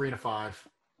 Let's go 3 and a 5.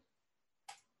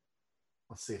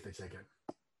 Let's see if they take it.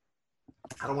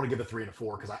 I don't want to give a 3 and a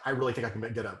 4 because I really think I can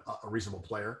get a reasonable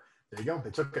player. There you go.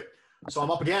 They took it. So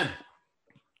I'm up again.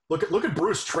 Look at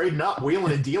Bruce trading up,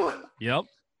 wheeling and dealing. Yep.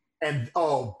 And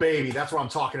oh baby, that's what I'm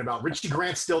talking about. Richie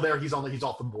Grant's still there. He's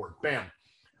off the board. Bam.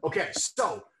 Okay,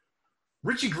 so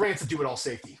Richie Grant's a do-it-all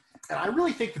safety. And I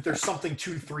really think that there's something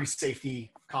to 3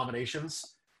 safety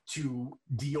combinations to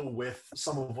deal with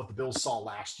some of what the Bills saw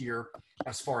last year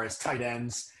as far as tight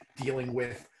ends, dealing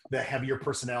with the heavier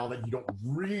personnel that you don't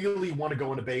really want to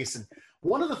go into base. And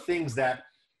one of the things that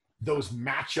those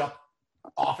matchup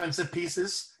offensive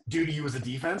pieces do to you as a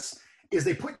defense is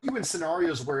they put you in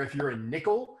scenarios where if you're in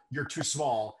nickel, you're too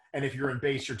small, and if you're in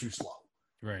base, you're too slow.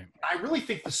 Right. I really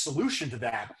think the solution to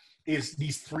that is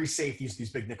these 3 safeties,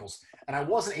 these big nickels. And I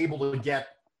wasn't able to get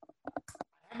 – I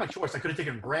had my choice. I could have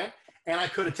taken Grant, and I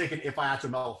could have taken Ifeatu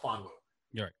Melifonwu.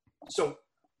 You're right. So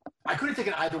I could have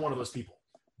taken either one of those people.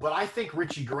 But I think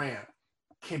Richie Grant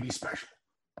can be special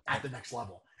at the next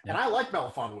level. Yeah. And I like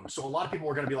Melifonwu. So a lot of people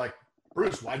are going to be like,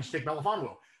 Bruce, why did you take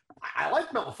Melifonwu? I like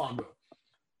Melifonwu.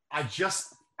 I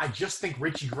just think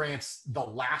Richie Grant's the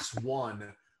last one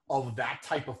of that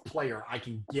type of player I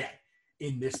can get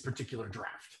in this particular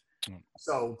draft.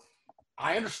 So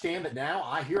I understand that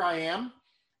now. Here I am.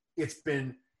 It's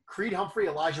been Creed Humphrey,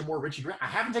 Elijah Moore, Richie Grant. I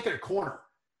haven't taken a corner.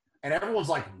 And everyone's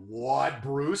like, what,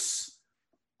 Bruce?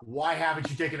 Why haven't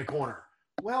you taken a corner?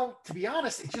 Well, to be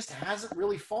honest, it just hasn't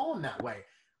really fallen that way.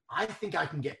 I think I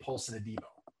can get Paulson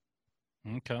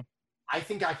Adebo. Okay. I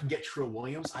think I can get Trill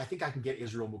Williams. I think I can get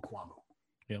Israel Mukuamu.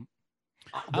 Yep.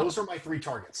 Those are my 3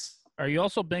 targets. Are you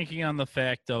also banking on the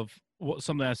fact of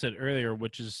something I said earlier,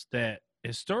 which is that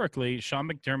historically Sean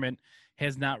McDermott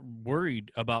has not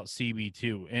worried about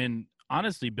CB2? And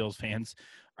honestly, Bills fans,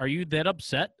 are you that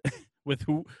upset with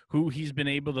who he's been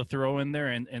able to throw in there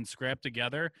and scrap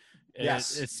together?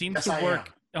 Yes. It seems to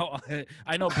work. Oh,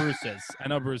 I know Bruce is.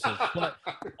 But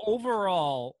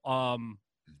overall,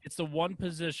 it's the one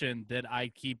position that I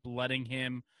keep letting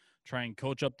him try and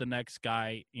coach up the next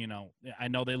guy. You know, I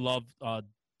know they love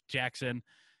Jackson,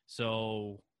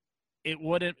 so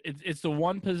it's the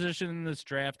one position in this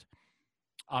draft,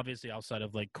 obviously outside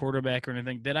of like quarterback or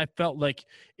anything, that I felt like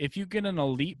if you get an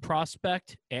elite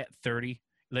prospect at 30,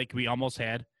 like we almost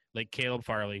had, like Caleb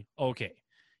Farley, okay,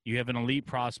 you have an elite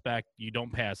prospect, you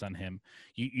don't pass on him.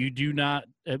 You do not,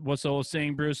 what's the old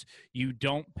saying, Bruce? You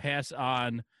don't pass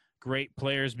on great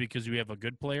players because you have a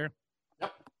good player.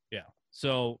 Yep. Yeah.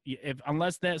 So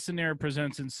unless that scenario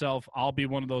presents itself, I'll be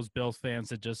one of those Bills fans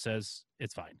that just says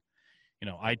it's fine. You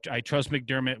know, I trust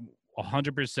McDermott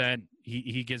 100%.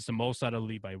 He gets the most out of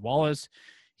Levi Wallace.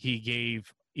 He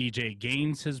gave EJ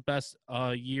Gaines his best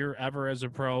year ever as a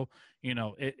pro. You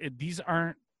know, these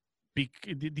aren't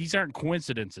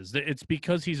coincidences. It's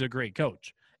because he's a great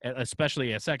coach,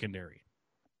 especially at secondary.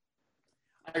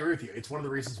 I agree with you. It's one of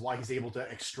the reasons why he's able to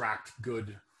extract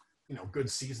good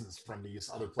seasons from these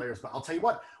other players. But I'll tell you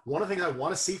what, one of the things I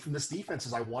want to see from this defense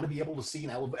is I want to be able to see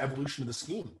an evolution of the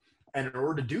scheme. And in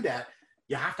order to do that,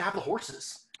 you have to have the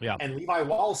horses. Yeah. And Levi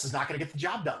Wallace is not going to get the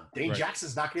job done. Dane Right. Jackson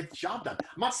is not going to get the job done.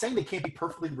 I'm not saying they can't be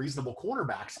perfectly reasonable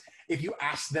cornerbacks if you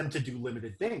ask them to do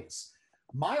limited things.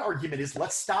 My argument is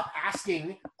let's stop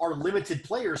asking our limited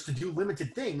players to do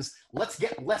limited things. Let's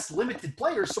get less limited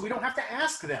players so we don't have to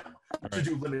ask them to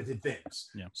do limited things.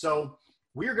 Yeah. So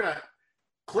we're going to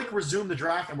click resume the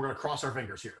draft, and we're going to cross our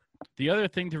fingers here. The other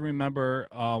thing to remember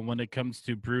when it comes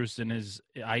to Bruce and his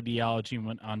ideology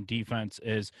on defense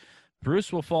is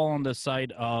Bruce will fall on the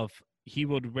side of he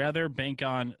would rather bank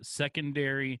on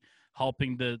secondary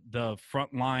helping the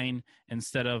front line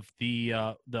instead of the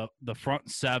front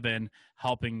 7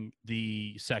 helping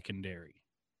the secondary.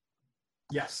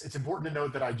 Yes, it's important to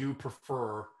note that I do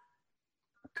prefer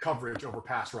coverage over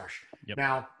pass rush. Yep.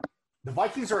 Now, the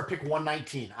Vikings are at pick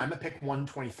 119. I'm at pick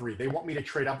 123. They want me to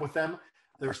trade up with them.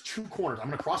 There's 2 corners. I'm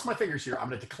going to cross my fingers here. I'm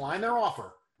going to decline their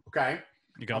offer, okay?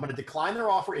 I'm going to decline their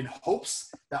offer in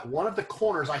hopes that one of the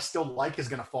corners I still like is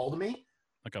going to fall to me.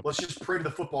 Okay. Let's just pray to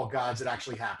the football gods it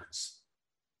actually happens.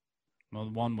 Well,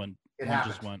 one went. It one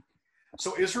happened. just went.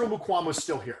 So Israel Mukuamu is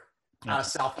still here Yeah. out of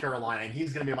South Carolina, and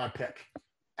he's going to be my pick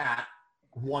at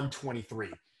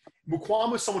 123.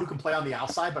 Mukwamo is someone who can play on the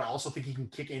outside, but I also think he can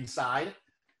kick inside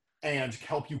and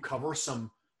help you cover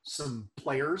some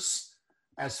players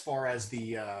as far as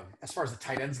the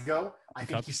tight ends go. I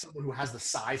think he's someone who has the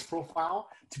size profile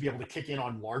to be able to kick in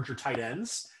on larger tight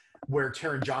ends where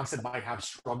Taron Johnson might have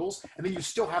struggles. And then you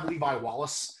still have Levi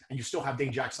Wallace and you still have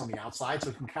Dane Jackson on the outside, so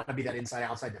it can kind of be that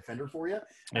inside-outside defender for you.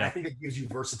 And I think it gives you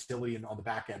versatility on the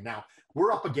back end. Now,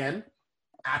 we're up again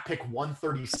at pick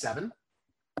 137.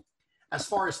 As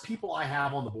far as people I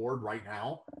have on the board right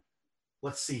now,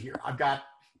 let's see here. I've got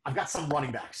some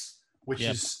running backs, which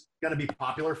is going to be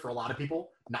popular for a lot of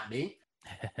people, not me.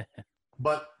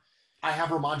 But I have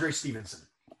Ramondre Stevenson,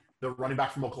 the running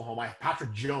back from Oklahoma. I have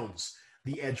Patrick Jones,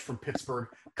 the edge from Pittsburgh.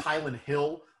 Kylan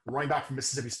Hill, the running back from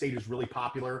Mississippi State, is really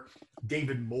popular.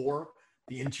 David Moore,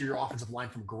 the interior offensive line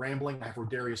from Grambling. I have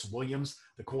Rodarius Williams,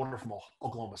 the corner from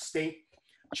Oklahoma State.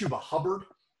 Chuba Hubbard,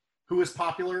 who is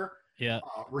popular. Yeah.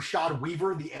 Rashad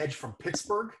Weaver, the edge from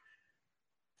Pittsburgh.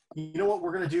 You know what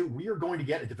we're going to do? We are going to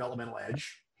get a developmental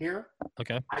edge here.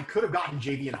 Okay. I could have gotten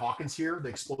Javian Hawkins here, the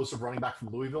explosive running back from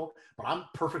Louisville, but I'm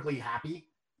perfectly happy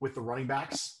with the running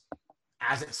backs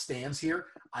as it stands here.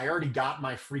 I already got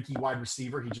my freaky wide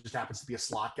receiver. He just happens to be a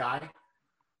slot guy.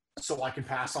 So I can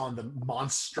pass on the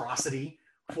monstrosity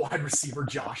wide receiver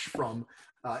Josh from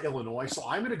Illinois. So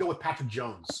I'm going to go with Patrick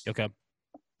Jones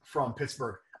from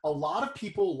Pittsburgh. A lot of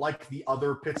people like the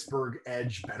other Pittsburgh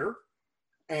edge better,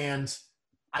 and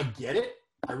I get it.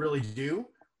 I really do.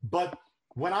 But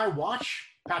when I watch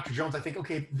Patrick Jones, I think,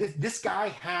 okay, this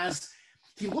guy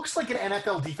he looks like an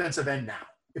NFL defensive end now,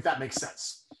 if that makes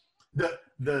sense.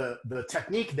 The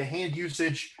technique, the hand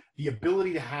usage, the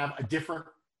ability to have a different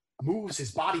moves,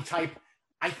 his body type,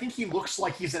 I think he looks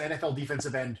like he's an NFL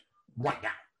defensive end right now.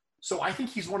 So I think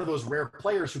he's one of those rare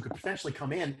players who could potentially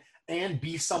come in and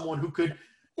be someone who could,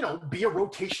 be a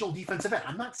rotational defensive end.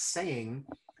 I'm not saying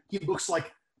he looks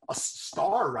like a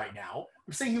star right now.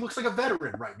 I'm saying he looks like a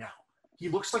veteran right now. He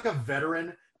looks like a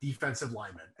veteran defensive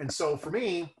lineman. And so for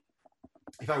me,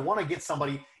 if I want to get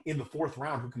somebody in the fourth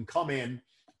round who can come in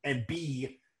and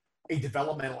be a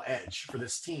developmental edge for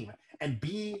this team and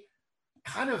be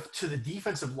kind of to the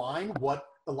defensive line what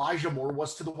Elijah Moore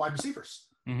was to the wide receivers.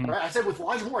 Mm-hmm. Right? I said with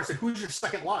Elijah Moore, I said, who's your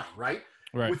second line, right?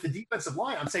 Right. With the defensive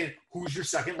line, I'm saying, who's your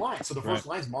second line? So the first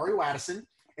line is Mario Addison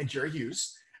and Jerry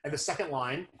Hughes. And the second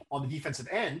line on the defensive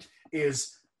end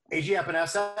is A.J.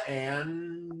 Epinesa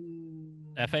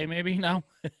and F.A. maybe now?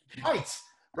 Right.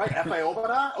 F.A.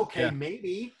 Obada. Okay,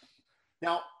 maybe.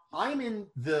 Now, I'm in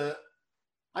the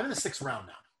 6th round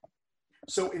now.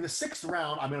 So in the 6th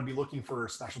round, I'm going to be looking for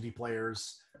specialty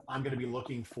players. I'm going to be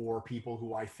looking for people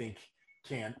who I think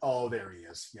can – oh, there he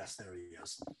is. Yes, there he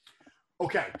is.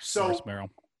 Okay, so Forrest Merrill.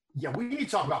 Yeah, we need to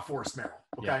talk about Forrest Merrill,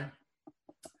 okay? Yeah.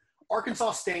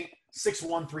 Arkansas State,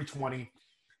 6'1", 320.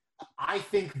 I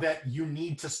think that you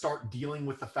need to start dealing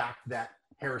with the fact that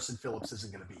Harrison Phillips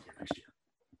isn't going to be here next year.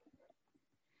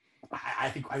 I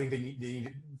think they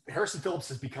need Harrison Phillips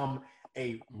has become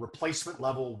a replacement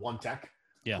level one tech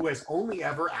who has only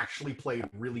ever actually played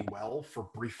really well for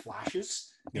brief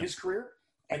flashes in his career,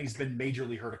 and he's been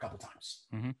majorly hurt a couple times.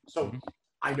 So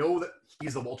I know that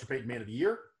he's the Walter Payton Man of the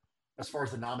Year as far as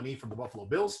the nominee from the Buffalo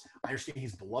Bills. I understand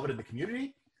he's beloved in the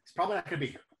community. He's probably not going to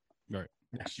be here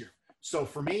next year. So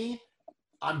for me,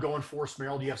 I'm going Forrest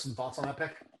Merrill. Do you have some thoughts on that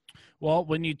pick? Well,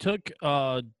 when you took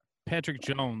Patrick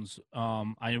Jones,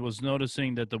 I was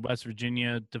noticing that the West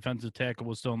Virginia defensive tackle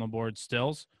was still on the board,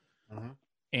 Stills.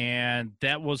 And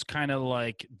that was kind of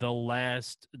like the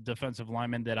last defensive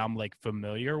lineman that I'm like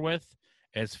familiar with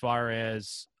as far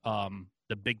as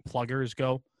the big pluggers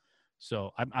go.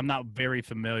 So I'm not very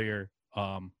familiar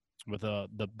with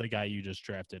the guy you just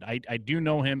drafted. I do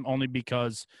know him only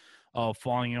because of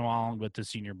following along with the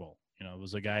Senior Bowl. It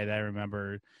was a guy that I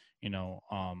remember,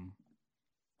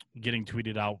 getting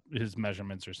tweeted out his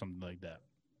measurements or something like that.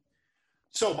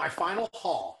 So my final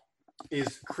haul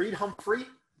is Creed Humphrey,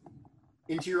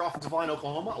 interior offensive line,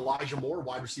 Oklahoma. Elijah Moore,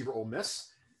 wide receiver, Ole Miss.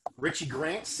 Richie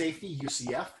Grant, safety,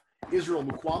 UCF. Israel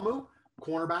Mukwamo,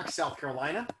 cornerback, South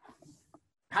Carolina.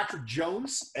 Patrick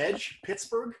Jones, edge,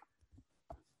 Pittsburgh.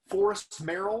 Forrest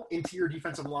Merrill, interior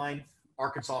defensive line,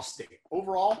 Arkansas State.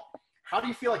 Overall, how do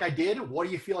you feel like I did? What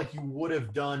do you feel like you would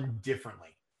have done differently?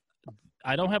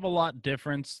 I don't have a lot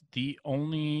difference. The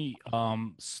only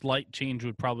slight change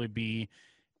would probably be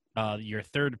your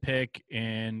third pick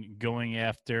and going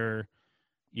after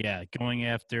I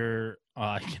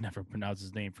can never pronounce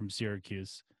his name, from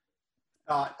Syracuse.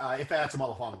 Ifeatu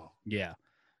Melifonwu. Yeah.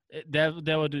 That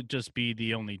would just be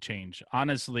the only change.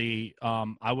 Honestly,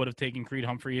 I would have taken Creed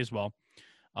Humphrey as well.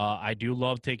 I do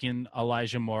love taking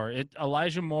Elijah Moore.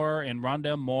 Elijah Moore and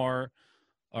Rondale Moore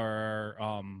are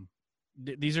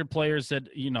these are players that,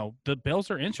 the Bills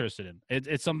are interested in.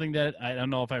 It's something that I don't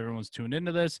know if everyone's tuned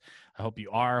into this. I hope you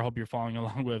are. I hope you're following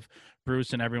along with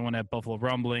Bruce and everyone at Buffalo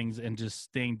Rumblings and just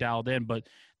staying dialed in. But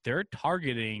they're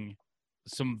targeting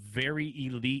some very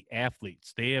elite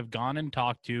athletes. They have gone and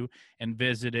talked to and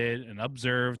visited and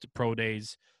observed pro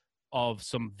days of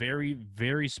some very,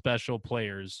 very special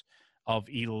players of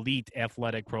elite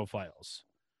athletic profiles.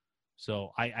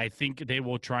 So I think they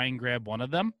will try and grab one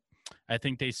of them. I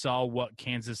think they saw what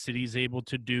Kansas City is able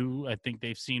to do. I think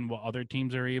they've seen what other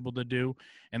teams are able to do,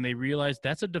 and they realize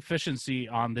that's a deficiency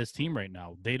on this team right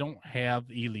now. They don't have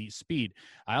elite speed.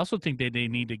 I also think that they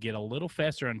need to get a little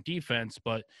faster on defense,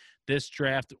 but this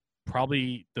draft,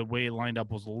 probably the way it lined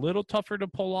up was a little tougher to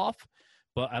pull off,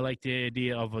 but I like the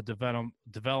idea of a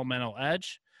developmental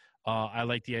edge. I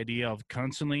like the idea of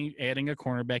constantly adding a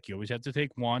cornerback. You always have to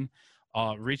take one.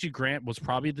 Richie Grant was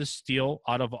probably the steal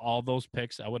out of all those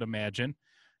picks, I would imagine.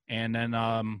 And then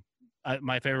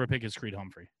my favorite pick is Creed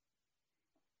Humphrey.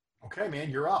 Okay, man,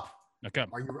 you're up. Okay.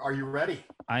 Are you ready?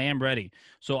 I am ready.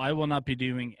 So I will not be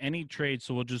doing any trades,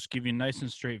 so we'll just give you nice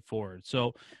and straightforward.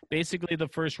 So basically the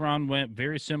first round went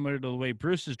very similar to the way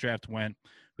Bruce's draft went.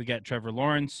 We got Trevor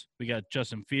Lawrence, we got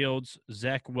Justin Fields,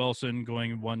 Zach Wilson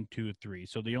going 1, 2, 3.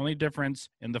 So the only difference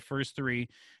in the first three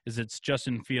is it's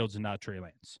Justin Fields and not Trey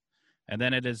Lance. And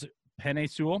then it is Penei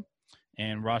Sewell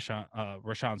and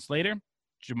Rashawn Slater,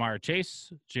 Jamar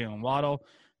Chase, Jalen Waddle.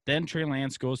 Then Trey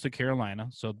Lance goes to Carolina.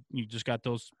 So you just got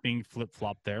those being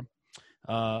flip-flopped there.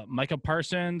 Micah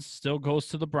Parsons still goes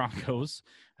to the Broncos.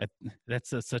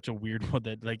 That's such a weird one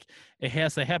that, like, it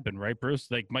has to happen, right, Bruce?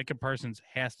 Like, Micah Parsons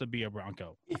has to be a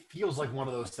Bronco. It feels like one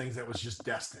of those things that was just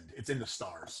destined. It's in the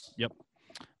stars. Yep.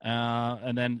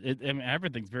 And then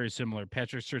everything's very similar.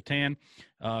 Patrick Surtain,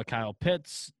 Kyle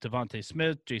Pitts, Devontae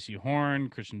Smith, J.C. Horn,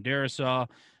 Christian Darrisaw.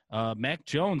 Mac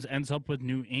Jones ends up with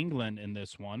New England in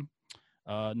this one.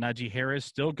 Najee Harris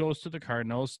still goes to the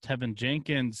Cardinals. Tevin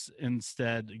Jenkins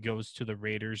instead goes to the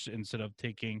Raiders instead of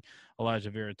taking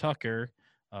Elijah Vera-Tucker.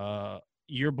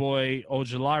 Your boy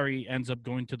Ojulari ends up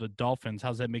going to the Dolphins.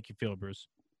 How's that make you feel, Bruce?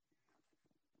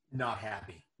 Not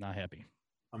happy. Not happy.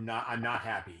 I'm not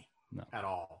happy. No. At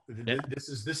all. This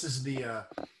is the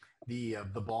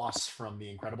boss from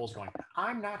The Incredibles going,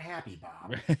 I'm not happy,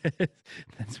 Bob.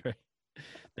 That's right.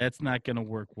 That's not going to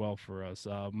work well for us.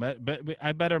 But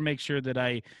I better make sure that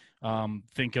I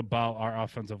think about our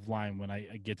offensive line when I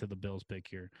get to the Bills pick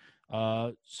here.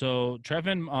 So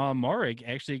Trevin Moehrig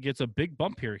actually gets a big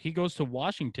bump here. He goes to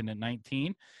Washington at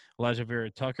 19. Elijah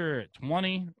Vera-Tucker at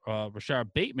 20.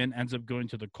 Rashard Bateman ends up going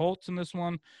to the Colts in this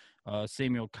one.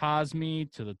 Samuel Cosme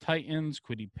to the Titans.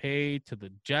 Kwity Paye to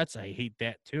the Jets. I hate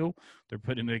that too. They're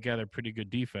putting together pretty good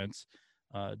defense.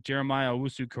 Jeremiah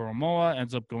Owusu-Koramoah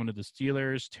ends up going to the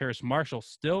Steelers. Terrace Marshall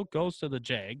still goes to the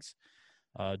Jags.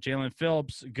 Jalen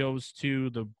Phillips goes to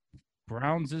the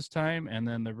Browns this time, and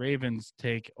then the Ravens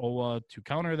take Owa to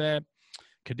counter that.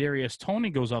 Kadarius Toney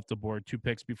goes off the board 2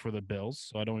 picks before the Bills,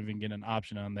 so I don't even get an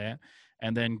option on that.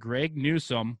 And then Greg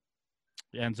Newsome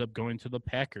ends up going to the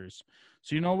Packers.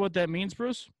 So you know what that means,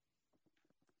 Bruce?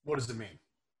 What does it mean?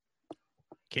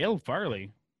 Caleb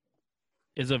Farley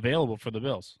is available for the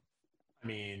Bills. I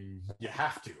mean, you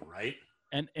have to, right?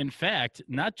 And in fact,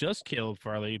 not just Caleb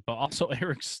Farley, but also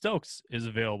Eric Stokes is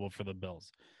available for the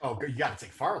Bills. Oh, you got to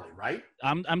take Farley, right?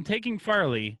 I'm taking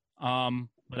Farley,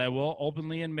 but I will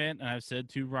openly admit, and I've said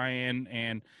to Ryan,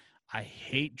 and I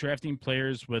hate drafting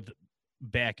players with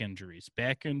back injuries.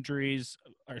 Back injuries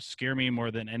scare me more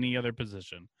than any other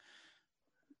position.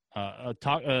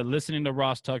 Listening to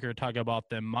Ross Tucker talk about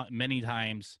them many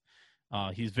times,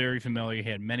 he's very familiar. He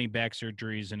had many back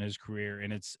surgeries in his career,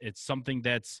 and it's something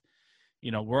that's,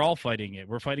 we're all fighting it.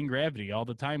 We're fighting gravity all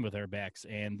the time with our backs,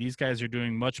 and these guys are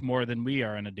doing much more than we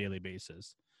are on a daily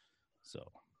basis. So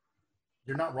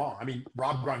you're not wrong. I mean,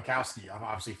 Rob Gronkowski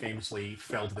obviously famously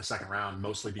fell to the second round,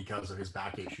 mostly because of his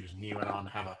back issues, and he went on to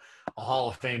have a Hall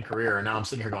of Fame career. And now I'm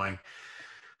sitting here going,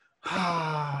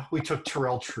 we took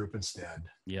Terrell Troop instead.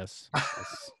 Yes.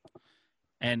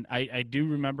 And I do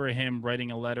remember him writing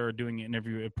a letter or doing an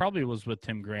interview. It probably was with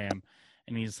Tim Graham.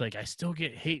 And he's like, I still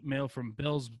get hate mail from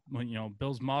Bills,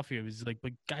 Bills Mafia. He's like,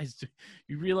 but guys,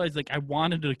 you realize, like, I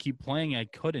wanted to keep playing. I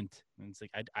couldn't. And it's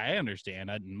like, I understand.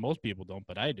 Most people don't,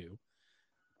 but I do.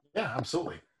 Yeah,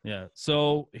 absolutely. Yeah.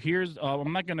 So here's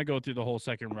I'm not going to go through the whole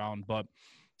second round, but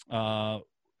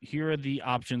here are the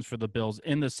options for the Bills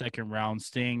in the second round,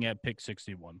 staying at pick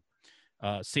 61.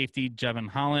 Safety, Jevon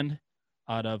Holland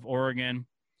out of Oregon.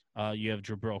 You have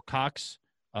Jabril Cox.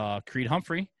 Creed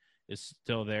Humphrey is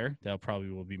still there. That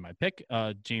probably will be my pick.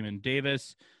 Jamin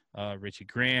Davis, Richie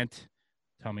Grant,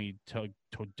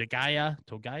 Togaya,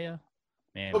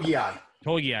 man,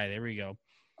 Togiai. there we go.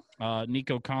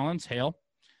 Nico Collins, Hale.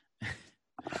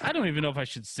 I don't even know if I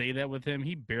should say that with him.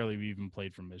 He barely even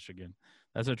played for Michigan.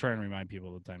 That's what I try and remind people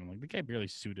all the time. I'm like, the guy barely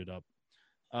suited up.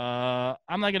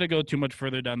 I'm not going to go too much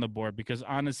further down the board because,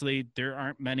 honestly, there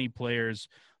aren't many players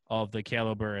of the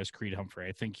caliber as Creed Humphrey.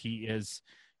 I think he is,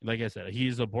 like I said, he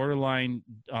is a borderline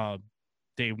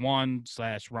day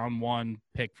 1/round 1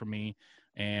 pick for me,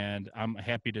 and I'm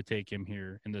happy to take him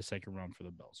here in the second round for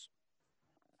the Bills.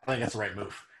 I think that's the right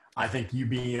move. I think you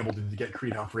being able to get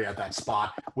Creed Humphrey at that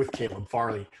spot with Caleb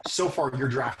Farley, so far your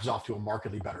draft is off to a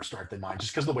markedly better start than mine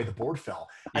just because of the way the board fell.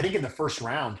 I think in the first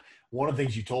round, one of the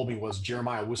things you told me was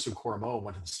Jeremiah Owusu-Koramoah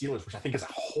went to the Steelers, which I think is a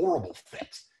horrible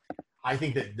fit. I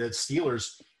think that the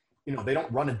Steelers, they don't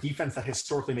run a defense that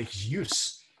historically makes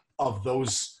use of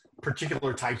those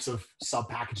particular types of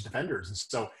sub-package defenders. And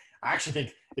so I actually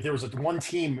think if there was one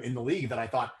team in the league that I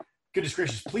thought, goodness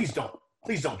gracious, please don't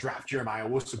draft Jeremiah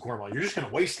Owusu-Koramoah. You're just going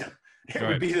to waste him. It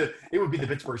would be the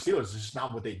Pittsburgh Steelers. It's just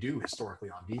not what they do historically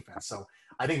on defense. So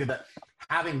I think that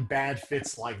having bad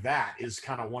fits like that is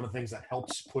kind of one of the things that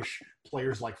helps push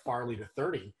players like Farley to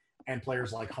 30 and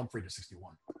players like Humphrey to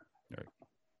 61. Right.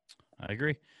 I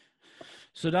agree.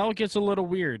 So now it gets a little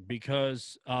weird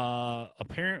because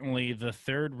apparently the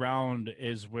third round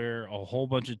is where a whole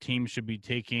bunch of teams should be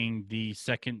taking the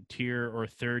second tier or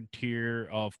third tier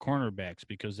of cornerbacks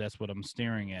because that's what I'm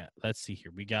staring at. Let's see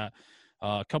here. We got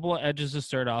a couple of edges to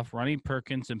start off, Ronnie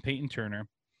Perkins and Peyton Turner.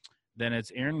 Then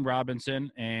it's Aaron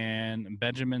Robinson and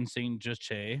Benjamin St.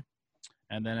 Juste.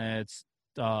 And then it's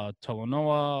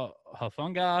Talanoa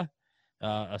Hufanga,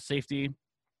 a safety.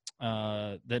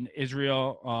 Then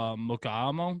Israel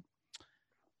Mukuamu.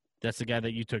 That's the guy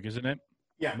that you took, isn't it?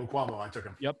 Yeah, Mukuamu, I took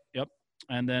him. Yep.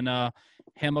 And then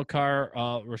Hamilcar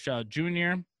Rashad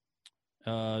Jr.,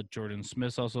 Jordan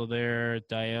Smith's also there.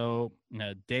 Deo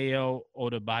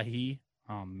Odabahi.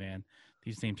 Oh, man.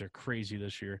 These names are crazy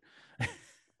this year.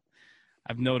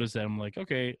 I've noticed that. I'm like,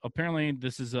 okay, apparently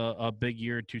this is a big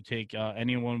year to take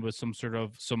anyone with some sort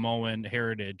of Samoan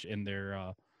heritage in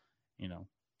their,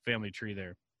 family tree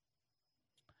there.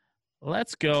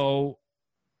 Let's go.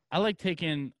 I like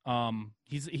taking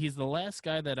he's the last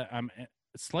guy that I'm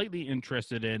slightly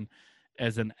interested in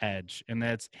as an edge, and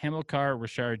that's Hamilcar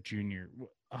Rashad Jr.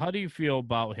 How do you feel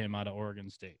about him out of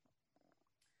Oregon State?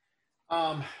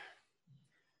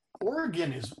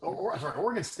 Oregon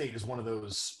State is one of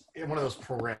those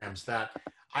programs that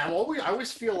I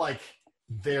always feel like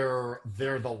they're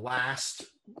the last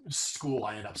school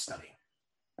I end up studying.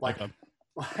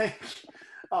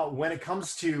 When it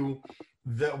comes to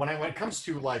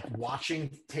like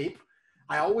watching tape,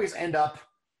 I always end up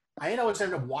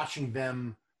watching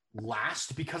them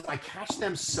last because I catch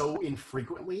them so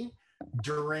infrequently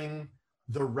during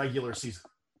the regular season.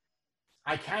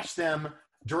 I catch them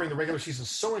during the regular season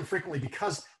so infrequently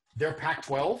because they're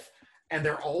Pac-12 and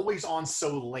they're always on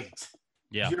so late.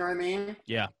 Yeah. You know what I mean?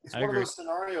 Yeah. It's one of those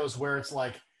scenarios where it's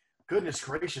like, goodness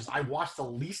gracious, I watched the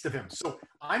least of him. So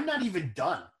I'm not even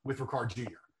done with Ricard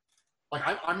Jr. Like,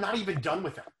 I'm not even done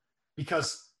with him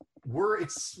because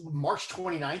it's March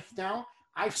 29th now.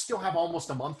 I still have almost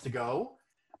a month to go.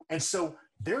 And so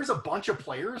there's a bunch of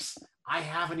players I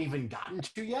haven't even gotten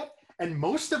to yet. And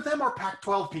most of them are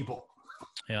Pac-12 people.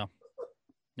 Yeah.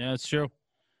 Yeah, it's true.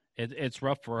 It's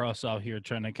rough for us out here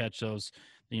trying to catch those,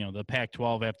 the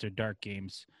Pac-12 after dark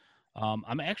games.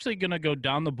 I'm actually going to go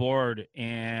down the board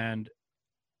and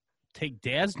take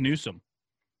Daz Newsome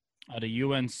out of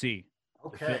UNC.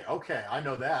 Okay. I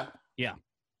know that. Yeah.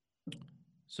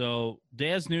 So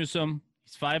Daz Newsome,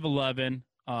 he's 5'11",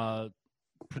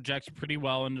 projects pretty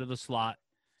well into the slot.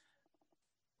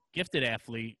 Gifted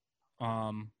athlete.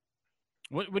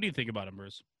 What do you think about him,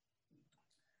 Bruce?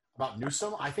 About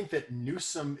Newsome? I think that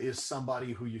Newsome is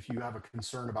somebody who, if you have a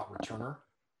concern about returner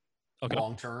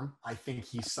long term, I think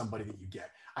he's somebody that you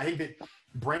get. I think that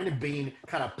Brandon Beane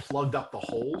kind of plugged up the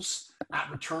holes at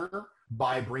returner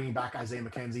by bringing back Isaiah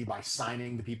McKenzie, by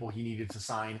signing the people he needed to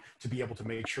sign to be able to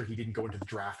make sure he didn't go into the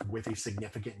draft with a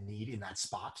significant need in that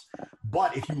spot.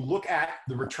 But if you look at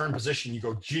the return position, you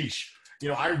go, geesh,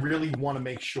 I really want to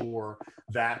make sure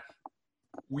that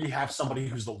we have somebody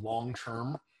who's the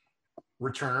long-term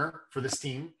returner for this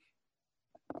team.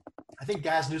 I think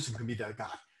Daz Newsome can be that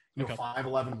guy.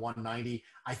 5'11", 190.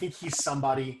 I think he's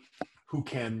somebody who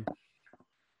can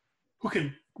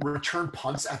return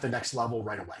punts at the next level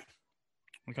right away.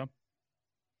 Okay.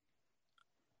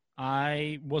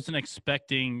 I wasn't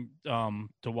expecting to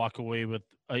walk away with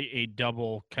a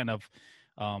double kind of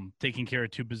taking care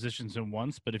of two positions at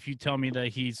once. But if you tell me that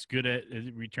he's good at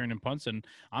returning punts, and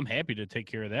I'm happy to take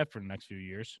care of that for the next few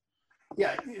years.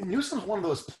 Yeah, Newsome's one of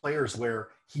those players where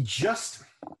he just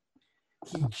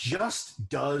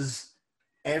does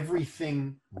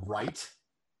everything right.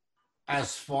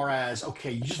 As far as,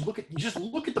 okay, you just look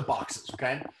at the boxes,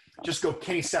 okay? Just go,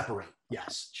 can he separate?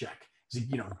 Yes, check. Is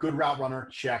he, good route runner?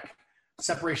 Check.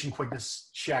 Separation quickness?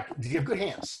 Check. Does he have good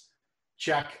hands?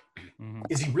 Check. Mm-hmm.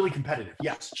 Is he really competitive?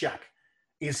 Yes, check.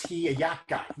 Is he a yak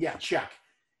guy? Yeah, check.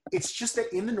 It's just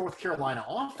that in the North Carolina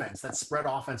offense, that spread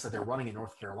offense that they're running in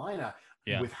North Carolina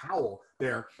with Howell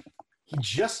there, he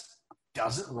just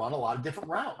doesn't run a lot of different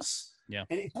routes. Yeah.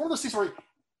 And it's one of those things where,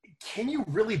 can you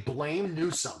really blame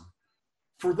Newsome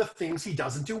for the things he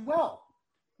doesn't do well?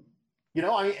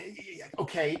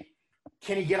 Okay,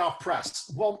 can he get off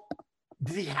press? Well,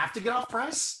 did he have to get off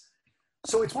press?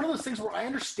 So it's one of those things where I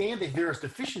understand that there's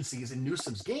deficiencies in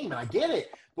Newsome's game, and I get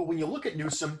it. But when you look at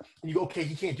Newsome and you go, okay,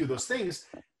 he can't do those things,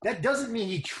 that doesn't mean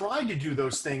he tried to do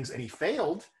those things and he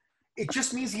failed. It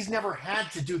just means he's never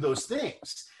had to do those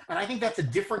things. And I think that's a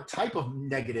different type of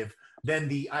negative than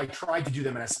I tried to do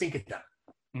them and I stink at them.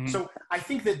 Mm-hmm. So I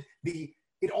think that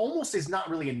it almost is not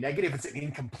really a negative. It's an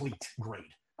incomplete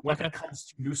grade when it comes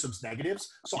to Newsome's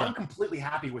negatives. So I'm completely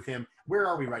happy with him. Where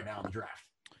are we right now in the draft?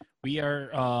 We are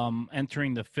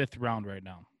entering the 5th round right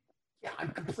now. Yeah, I'm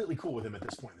completely cool with him at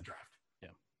this point in the draft. Yeah.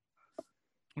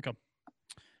 Okay.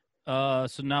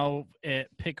 So now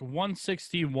at pick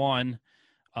 161,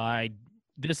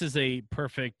 this is a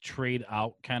perfect trade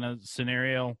out kind of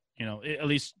scenario. At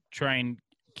least try and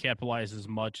capitalize as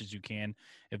much as you can.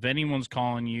 If anyone's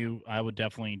calling you, I would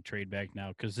definitely trade back now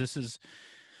because there's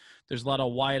a lot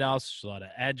of wideouts, there's a lot of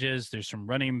edges, there's some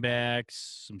running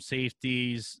backs, some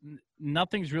safeties.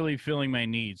 Nothing's really filling my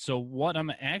needs. So what I'm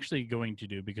actually going to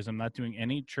do, because I'm not doing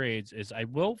any trades, is I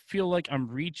will feel like I'm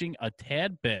reaching a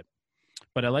tad bit.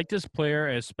 But I like this player,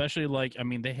 especially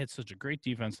they had such a great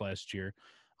defense last year.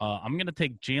 I'm going to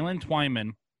take Jalen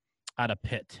Twyman out of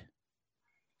Pitt.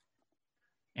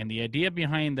 And the idea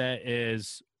behind that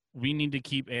is we need to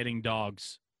keep adding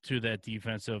dogs to that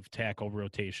defensive tackle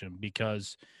rotation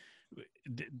because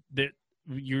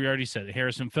you already said it.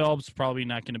 Harrison Phillips probably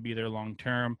not going to be there long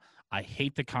term. I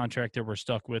hate the contract that we're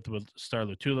stuck with Star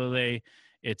Lotulelei.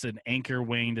 It's an anchor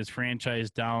weighing this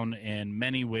franchise down in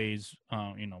many ways,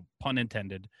 pun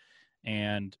intended.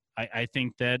 And I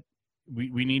think that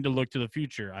we need to look to the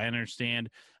future. I understand.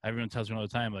 Everyone tells me all the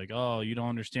time, like, oh, you don't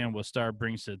understand what Star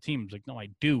brings to the team. It's like, no, I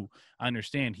do. I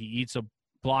understand. He eats up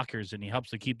blockers and he helps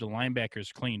to keep the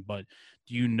linebackers clean. But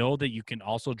do you know that you can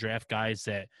also draft guys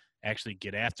that actually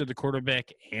get after the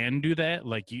quarterback and do that?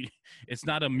 It's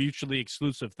not a mutually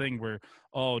exclusive thing where,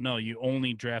 oh, no, you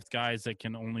only draft guys that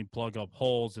can only plug up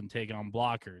holes and take on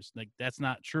blockers. That's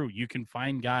not true. You can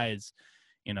find guys,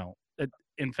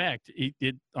 in fact,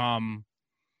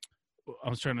 I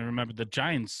was trying to remember the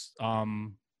Giants.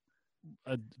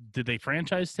 Did they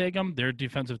franchise tag him? Their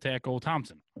defensive tackle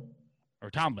Tomlinson, or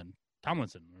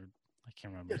I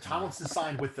can't remember. Yeah, Tomlinson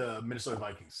signed with the Minnesota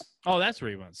Vikings. Oh, that's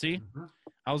where he went. See,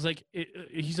 I was like,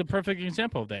 he's a perfect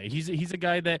example of that. He's a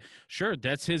guy that, sure,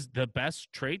 that's the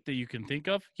best trait that you can think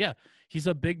of. Yeah, he's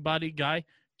a big body guy,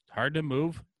 hard to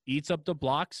move, eats up the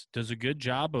blocks, does a good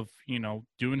job of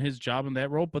doing his job in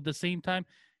that role, but at the same time,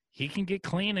 he can get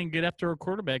clean and get after a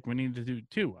quarterback when he needs to do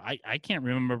too. I can't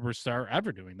remember Star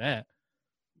ever doing that.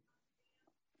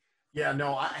 Yeah,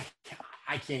 no,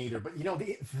 I can't either. But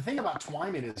the thing about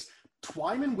Twyman is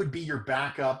Twyman would be your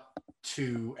backup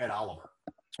to Ed Oliver.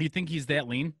 You think he's that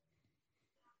lean?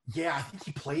 Yeah, I think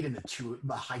he played in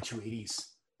the high 280s.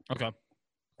 Okay.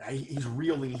 He's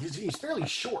real lean. He's fairly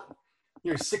short.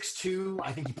 He's 6'2".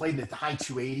 I think he played in the high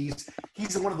 280s.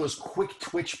 He's one of those quick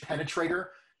twitch penetrator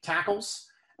tackles.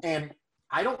 And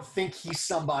I don't think he's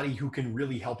somebody who can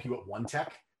really help you at one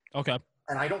tech. Okay.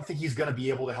 And I don't think he's going to be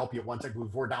able to help you at one tech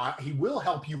moving forward. Now, he will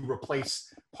help you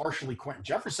replace partially Quentin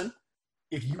Jefferson.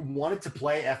 If you wanted to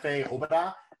play F.A.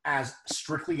 Obada as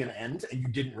strictly an end and you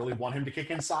didn't really want him to kick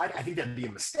inside, I think that'd be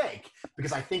a mistake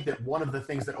because I think that one of the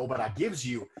things that Obada gives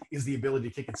you is the ability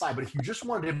to kick inside. But if you just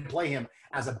wanted to play him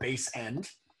as a base end,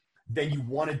 then you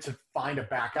wanted to find a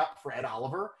backup for Ed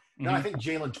Oliver. Now, I think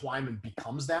Jalen Twyman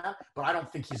becomes that, but I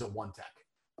don't think he's a one tech.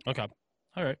 Okay.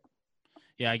 All right.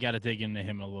 Yeah, I got to dig into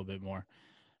him a little bit more.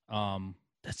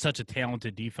 That's such a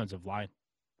talented defensive line.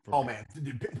 Oh, man.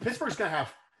 Pittsburgh's going to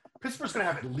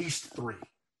have at least 3,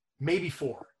 maybe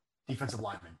 4 defensive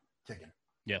linemen kicking.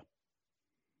 Yeah.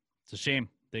 It's a shame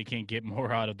they can't get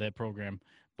more out of that program.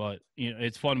 But,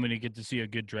 it's fun when you get to see a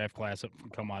good draft class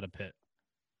come out of Pitt.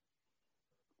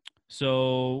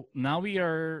 So now we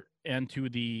are into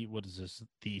the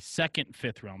second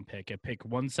 5th round pick at pick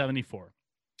 174.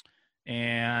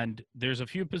 And there's a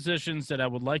few positions that I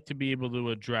would like to be able to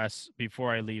address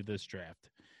before I leave this draft.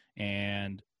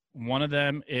 And one of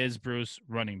them is Bruce,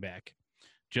 running back.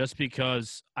 Just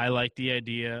because I like the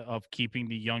idea of keeping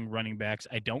the young running backs.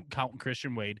 I don't count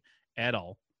Christian Wade at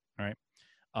all. All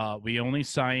right. We only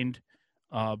signed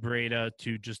Breida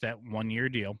to just that 1-year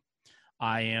deal.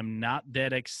 I am not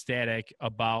that ecstatic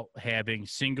about having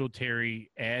Singletary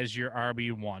as your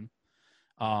RB1.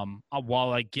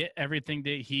 While I get everything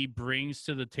that he brings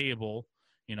to the table,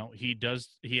 he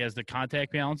has the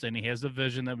contact balance and he has the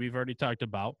vision that we've already talked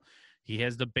about. He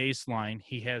has the baseline.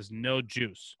 He has no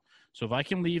juice. So if I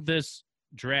can leave this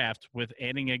draft with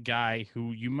adding a guy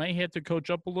who you might have to coach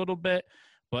up a little bit,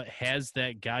 but has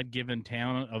that God-given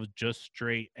talent of just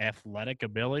straight athletic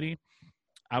ability,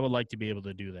 I would like to be able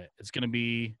to do that. It's going to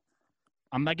be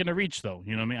 – I'm not going to reach, though.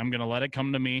 You know what I mean? I'm going to let it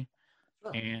come to me.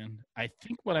 Sure. And I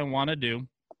think what I want to do,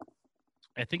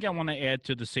 I think I want to add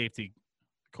to the safety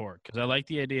core because I like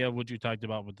the idea of what you talked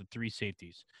about with the 3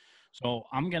 safeties. So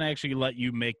I'm going to actually let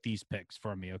you make these picks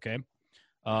for me, okay?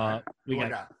 We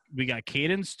got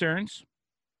Caden Stearns,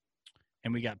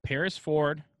 and we got Paris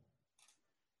Ford,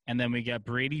 and then we got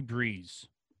Brady Breeze.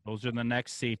 Those are the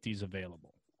next safeties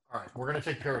available. All right, we're going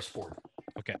to take Paris Ford.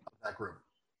 Okay. That group.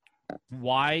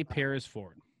 Why Paris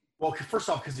Ford? Well, first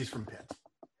off, because he's from Pitt.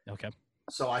 Okay.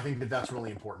 So I think that's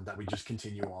really important that we just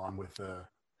continue on with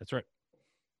That's right.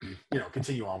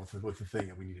 Continue on with the thing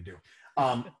that we need to do.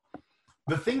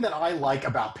 The thing that I like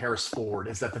about Paris Ford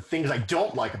is that the things I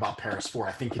don't like about Paris Ford,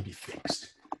 I think can be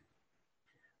fixed.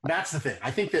 That's the thing.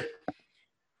 I think that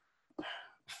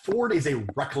Ford is a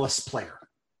reckless player.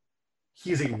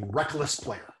 He is a reckless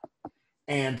player.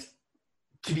 And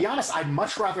to be honest, I'd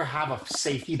much rather have a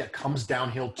safety that comes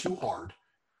downhill too hard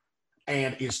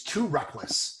and is too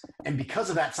reckless, and because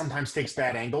of that sometimes takes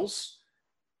bad angles,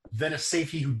 than a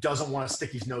safety who doesn't want to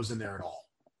stick his nose in there at all.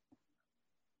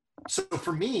 So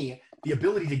for me, the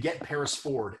ability to get Paris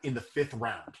Ford in the 5th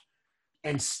round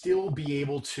and still be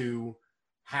able to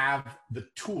have the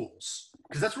tools,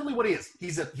 because that's really what he is.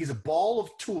 He's a ball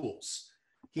of tools.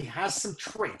 He has some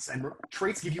traits, and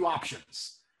traits give you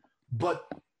options. But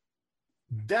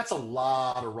that's a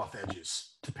lot of rough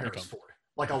edges to Paris Ford.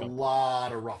 Like a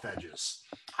lot of rough edges.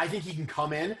 I think he can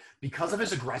come in because of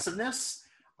his aggressiveness.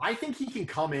 I think he can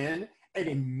come in and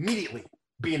immediately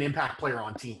be an impact player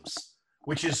on teams,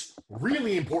 which is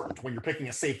really important when you're picking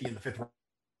a safety in the 5th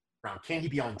round. Can he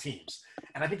be on teams?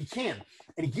 And I think he can.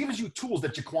 And he gives you tools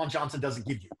that Jaquan Johnson doesn't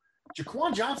give you.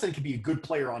 Jaquan Johnson can be a good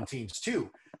player on teams too,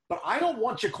 but I don't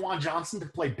want Jaquan Johnson to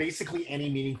play basically any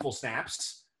meaningful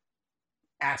snaps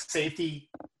at safety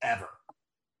ever.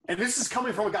 And this is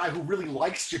coming from a guy who really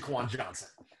likes Jaquan Johnson.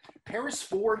 Paris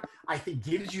Ford, I think,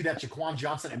 gives you that Jaquan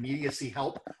Johnson immediacy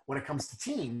help when it comes to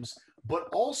teams, but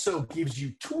also gives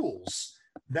you tools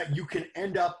that you can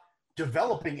end up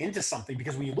developing into something.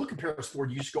 Because when you look at Paris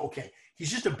Ford, you just go, okay,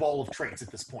 he's just a ball of traits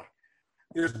at this point.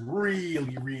 There's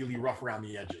really, really rough around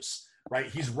the edges, right?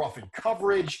 He's rough in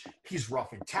coverage, he's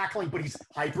rough in tackling, but he's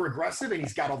hyper aggressive and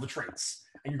he's got all the traits.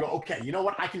 And you go, okay, you know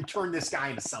what? I can turn this guy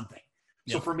into something.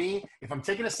 So for me, if I'm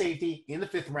taking a safety in the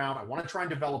 5th round, I want to try and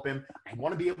develop him. I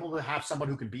want to be able to have someone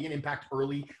who can be an impact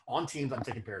early on teams. I'm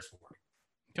taking Paris Ford.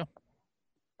 Okay.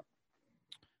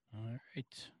 All right.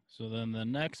 So then the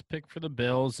next pick for the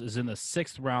Bills is in the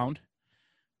 6th round.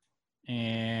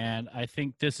 And I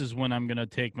think this is when I'm going to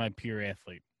take my pure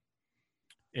athlete.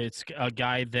 It's a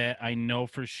guy that I know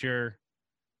for sure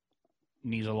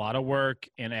needs a lot of work.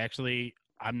 And actually,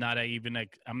 I'm not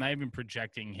even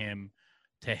projecting him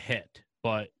to hit.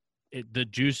 But the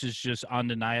juice is just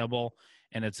undeniable,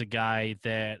 and it's a guy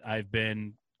that I've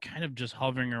been kind of just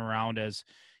hovering around as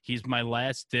he's my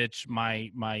last ditch,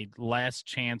 my last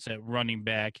chance at running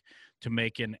back to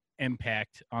make an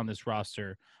impact on this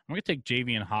roster. I'm going to take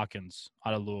Javian Hawkins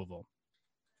out of Louisville.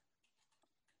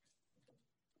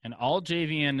 And all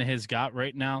Javian has got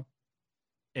right now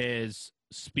is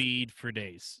speed for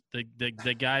days.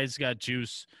 The guy's got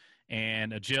juice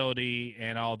and agility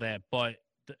and all that, but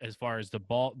as far as the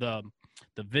ball, the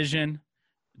vision,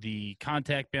 the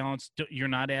contact balance, you're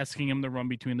not asking him to run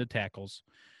between the tackles.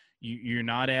 You're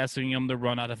not asking him to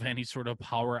run out of any sort of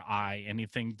power eye,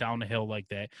 anything down the hill like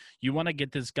that. You want to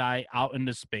get this guy out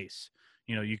into space.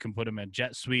 You can put him in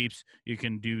jet sweeps. You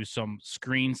can do some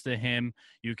screens to him.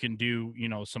 You can do,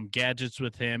 some gadgets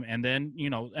with him. And then,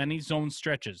 any zone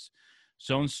stretches,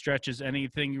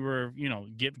 anything you were,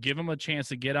 give him a chance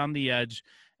to get on the edge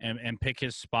and pick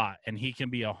his spot, and he can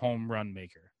be a home run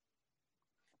maker.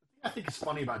 I think it's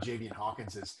funny about Javian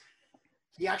Hawkins is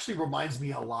He actually reminds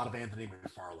me a lot of Anthony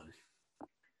McFarland.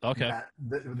 Okay. That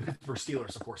the Pittsburgh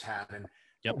Steelers, of course, had. And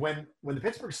Yep. when the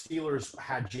Pittsburgh Steelers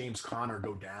had James Conner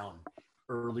go down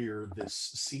earlier this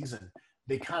season,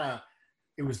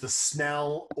 it was the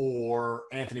Snell or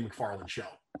Anthony McFarland show.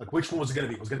 Like, which one was it going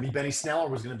to be? Was it going to be Benny Snell or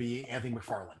was it going to be Anthony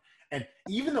McFarland? And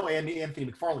even though Anthony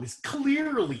McFarland is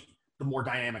clearly the more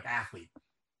dynamic athlete,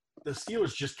 the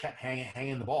Steelers just kept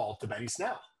hanging the ball to Benny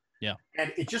Snell. Yeah.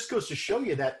 And it just goes to show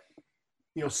you that,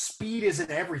 speed isn't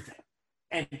everything.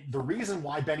 And the reason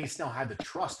why Benny Snell had the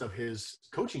trust of his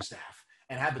coaching staff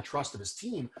and had the trust of his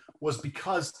team was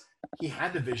because he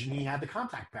had the vision, he had the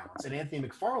contact balance. And Anthony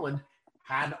McFarland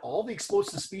had all the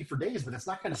explosive speed for days, but it's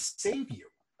not going to save you.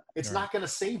 It's not going to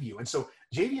save you. And so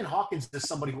Javian Hawkins is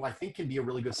somebody who I think can be a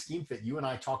really good scheme fit. You and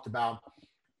I talked about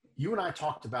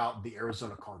the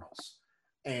Arizona Cardinals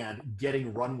and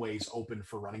getting runways open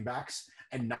for running backs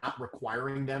and not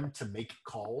requiring them to make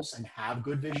calls and have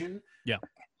good vision. Yeah.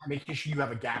 Making sure you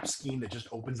have a gap scheme that just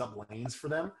opens up lanes for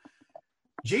them.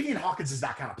 Javian Hawkins is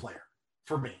that kind of player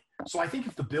for me. So I think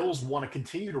if the Bills want to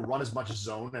continue to run as much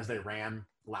zone as they ran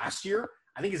last year,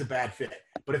 I think he's a bad fit.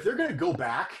 But if they're going to go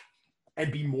back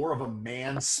and be more of a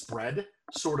man spread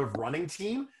sort of running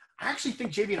team, I actually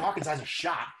think Javian Hawkins has a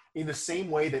shot in the same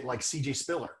way that like CJ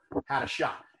Spiller had a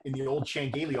shot in the old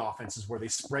Chan Gailey offenses where they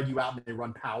spread you out and they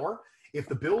run power. If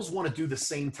the Bills want to do the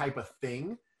same type of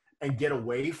thing and get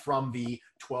away from the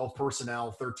 12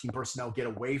 personnel, 13 personnel, get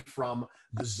away from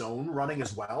the zone running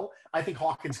as well, I think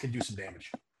Hawkins can do some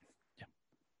damage.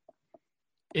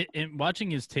 Yeah. In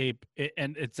watching his tape,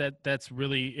 that's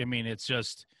really, I mean, it's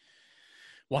just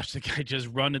watch the guy just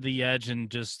run to the edge and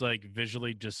just like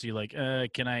visually just see like,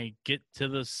 can I get to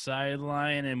the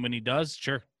sideline? And when he does,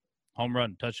 sure, home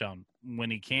run, touchdown.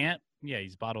 When he can't, yeah,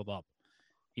 he's bottled up.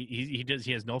 He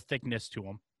has no thickness to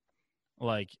him.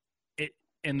 Like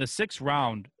in the 6th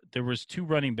round, there was 2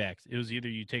 running backs. It was either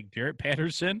you take Jarrett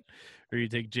Patterson or you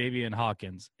take Javian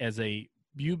Hawkins. As a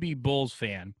UB Bulls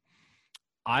fan,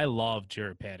 I love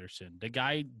Jarrett Patterson. The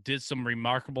guy did some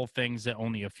remarkable things that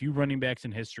only a few running backs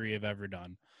in history have ever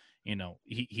done.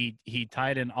 He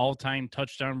tied an all-time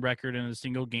touchdown record in a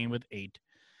single game with 8,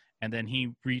 and then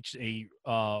he reached a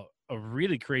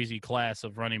really crazy class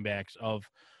of running backs of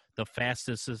the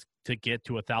fastest to get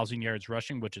to 1,000 yards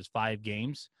rushing, which is 5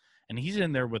 games. And he's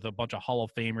in there with a bunch of Hall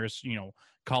of Famers,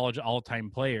 college all-time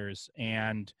players.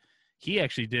 And he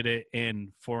actually did it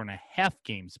in 4.5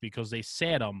 games because they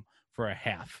sat him for a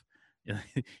half.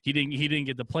 He didn't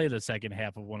get to play the second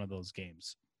half of one of those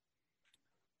games.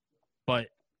 But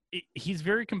he's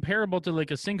very comparable to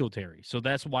like a Singletary. So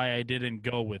that's why I didn't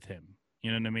go with him.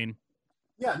 You know what I mean?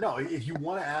 Yeah, no, if you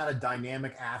want to add a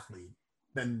dynamic athlete,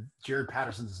 then Jared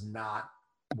Patterson is not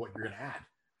what you're going to add.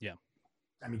 Yeah.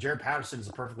 I mean, Jared Patterson is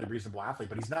a perfectly reasonable athlete,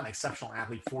 but he's not an exceptional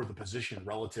athlete for the position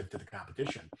relative to the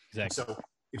competition. Exactly. So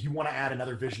if you want to add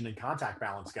another vision and contact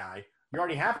balance guy, you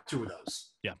already have 2 of those.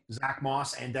 Yeah. Zach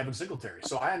Moss and Devin Singletary.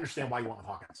 So I understand why you want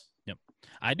Hawkins. Yep.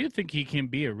 I do think he can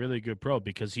be a really good pro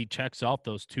because he checks off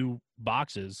those 2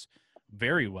 boxes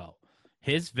very well.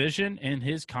 His vision and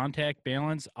his contact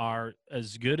balance are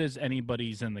as good as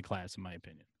anybody's in the class, in my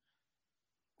opinion.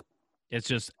 It's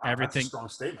just everything. That's a strong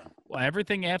statement. Well,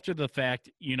 everything after the fact,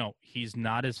 he's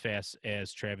not as fast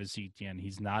as Travis Etienne.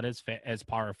 He's not as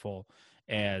powerful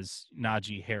as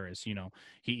Najee Harris.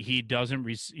 He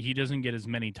doesn't get as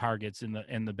many targets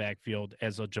in the backfield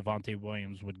as a Javonte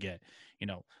Williams would get.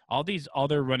 All these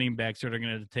other running backs that are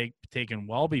going to taken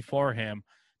well before him,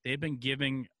 they've been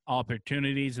giving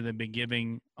opportunities and they've been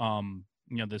giving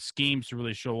the schemes to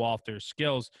really show off their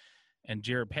skills. And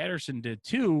Jared Patterson did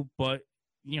too, but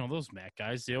those MAC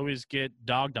guys, they always get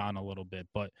dogged on a little bit,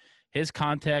 but his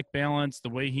contact balance, the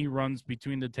way he runs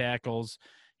between the tackles,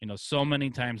 so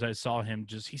many times I saw him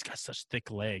he's got such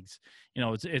thick legs.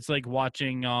 It's like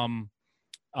watching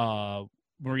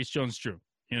Maurice Jones-Drew.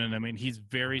 You know what I mean? He's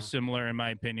very similar in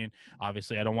my opinion.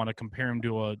 Obviously, I don't want to compare him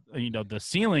to the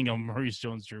ceiling of Maurice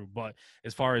Jones-Drew, but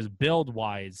as far as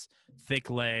build-wise,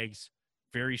 thick legs,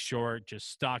 very short,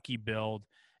 just stocky build.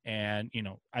 And,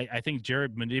 I think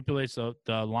Jared manipulates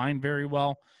the line very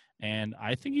well, and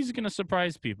I think he's going to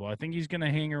surprise people. I think he's going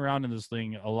to hang around in this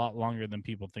thing a lot longer than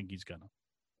people think he's going to.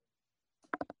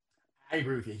 I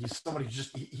agree with you. He's somebody who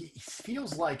he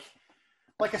feels like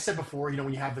I said before,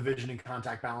 when you have the vision and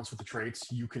contact balance with the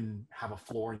traits, you can have a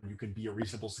floor and you can be a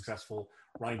reasonable, successful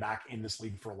running back in this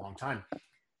league for a long time.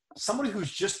 Somebody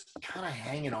who's just kind of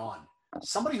hanging on.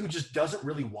 Somebody who just doesn't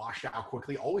really wash out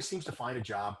quickly, always seems to find a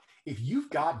job. If you've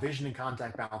got vision and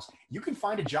contact balance, you can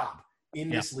find a job in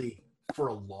this league for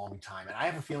a long time. And I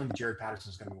have a feeling that Jared Patterson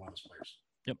is going to be one of those players.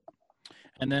 Yep.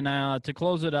 And then to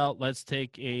close it out, let's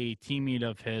take a teammate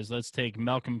of his. Let's take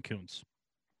Malcolm Kuntz.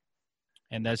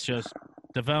 And that's just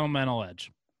developmental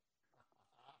edge.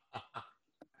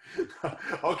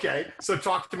 Okay, so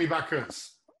talk to me about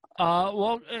Kuntz.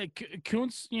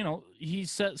 Kuntz, he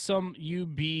set some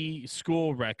UB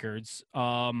school records.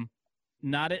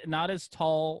 Not as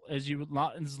tall as you would,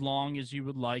 not as long as you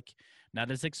would like,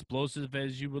 not as explosive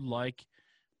as you would like,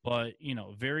 but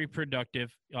very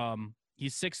productive.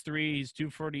 He's 6'3", he's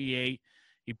 248.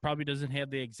 He probably doesn't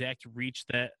have the exact reach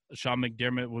that Sean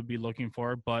McDermott would be looking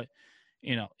for, but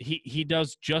he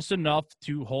does just enough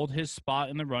to hold his spot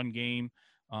in the run game.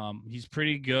 He's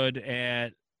pretty good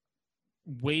at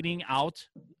waiting out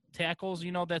tackles.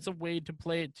 That's a way to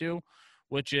play it too,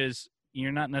 which is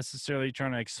you're not necessarily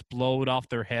trying to explode off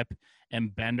their hip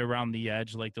and bend around the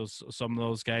edge like some of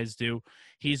those guys do.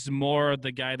 He's more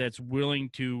the guy that's willing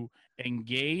to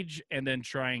engage and then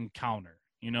try and counter.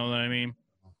 You know what I mean?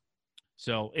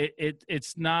 So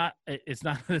it's not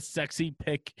a sexy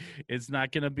pick. It's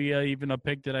not going to be even a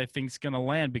pick that I think is going to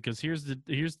land, because here's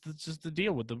just the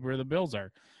deal with where the Bills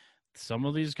are. Some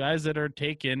of these guys that are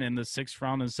taken in the 6th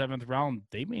round and 7th round,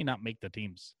 they may not make the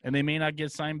teams, and they may not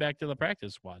get signed back to the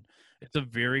practice squad. It's a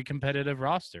very competitive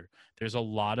roster. There's a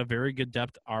lot of very good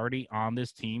depth already on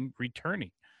this team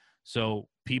returning. So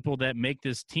people that make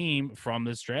this team from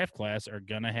this draft class are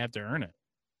going to have to earn it.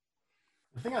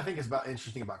 The thing I think is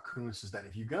interesting about Kuntz is that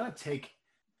if you're going to take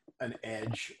an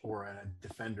edge or a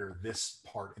defender this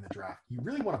part in the draft, you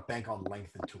really want to bank on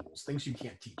length and tools, things you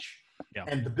can't teach. Yeah.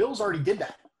 And the Bills already did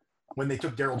that when they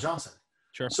took Daryl Johnson.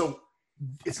 Sure. So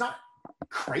it's not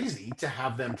crazy to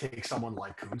have them take someone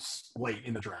like Kuntz late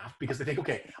in the draft, because they think,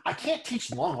 okay, I can't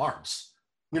teach long arms.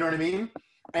 You know what I mean?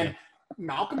 And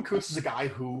Malcolm Kuntz is a guy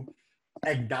who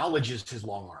acknowledges his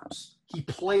long arms. He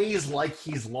plays like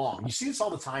he's long. You see this all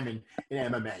the time in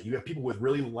MMA. You have people with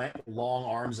really long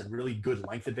arms and really good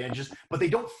length advantages, but they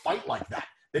don't fight like that.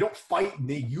 They don't fight.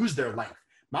 They use their length.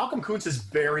 Malcolm Kuntz is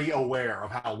very aware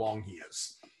of how long he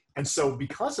is. And so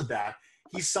because of that,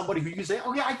 he's somebody who you say,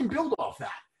 oh, yeah, I can build off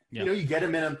that. Yeah. You get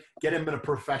him in a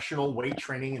professional weight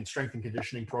training and strength and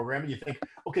conditioning program, and you think,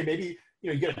 okay, maybe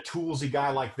you get a toolsy guy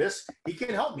like this. He can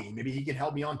help me. Maybe he can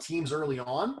help me on teams early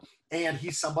on, and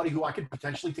he's somebody who I could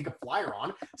potentially take a flyer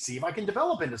on, see if I can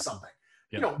develop into something.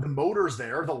 Yep. The motor's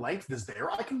there, the length is there.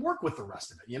 I can work with the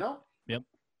rest of it. Yep.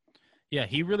 Yeah,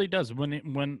 he really does.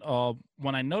 When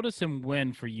I noticed him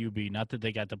win for UB, not that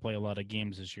they got to play a lot of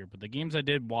games this year, but the games I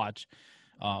did watch,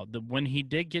 when he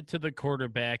did get to the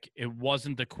quarterback, it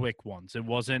wasn't the quick ones. It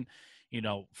wasn't,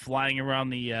 flying around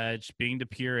the edge, being the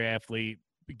pure athlete,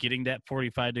 getting that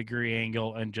 45-degree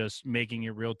angle and just making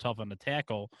it real tough on the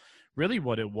tackle. Really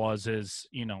what it was is,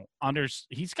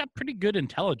 he's got pretty good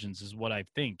intelligence is what I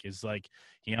think. Is like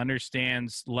he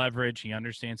understands leverage. He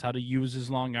understands how to use his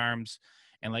long arms.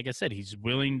 And like I said, he's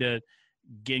willing to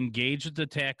engage with the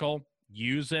tackle,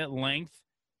 use that length,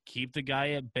 keep the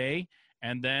guy at bay,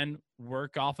 and then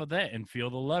work off of that and feel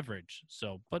the leverage.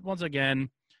 So, but once again,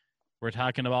 we're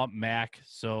talking about Mac,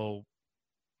 so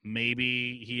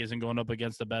maybe he isn't going up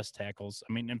against the best tackles.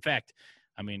 In fact,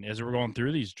 as we're going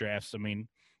through these drafts,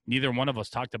 neither one of us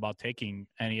talked about taking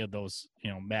any of those,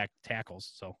 Mac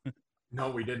tackles. So no,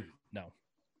 we didn't. No,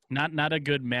 not a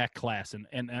good Mac class,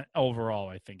 and overall,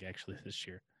 I think actually this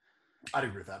year. I'd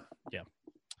agree with that. Yeah.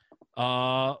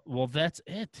 Well, that's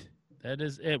it. That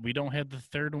is it. We don't have the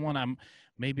third one.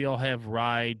 Maybe I'll have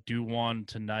Rye do one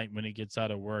tonight when he gets out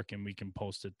of work, and we can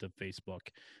post it to Facebook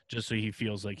just so he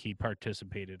feels like he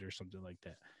participated or something like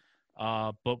that.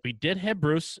 But we did have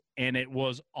Bruce, and it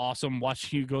was awesome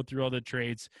watching you go through all the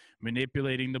trades,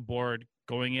 manipulating the board,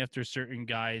 going after certain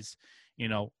guys.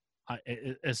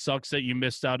 It sucks that you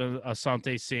missed out on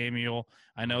Asante Samuel.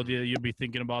 I know that you'll be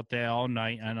thinking about that all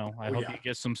night. I know. I hope you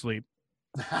get some sleep.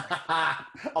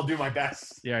 I'll do my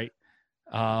best. Yeah.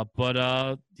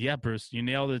 But Bruce, you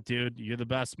nailed it, dude. You're the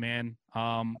best, man.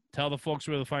 Tell the folks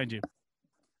where to find you.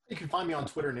 You can find me on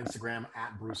Twitter and Instagram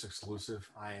at Bruce Exclusive.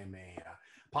 I am a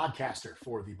podcaster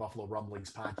for the Buffalo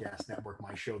Rumblings Podcast Network.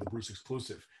 My show, The Bruce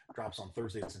Exclusive, drops on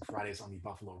Thursdays and Fridays on the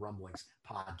Buffalo Rumblings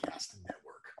Podcast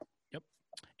Network. Yep.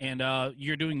 And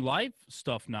you're doing live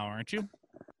stuff now, aren't you?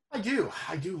 I do.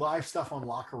 I do live stuff on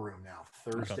Locker Room now.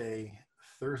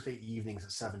 Thursday evenings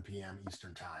at 7 p.m.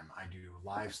 Eastern Time. I do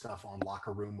live stuff on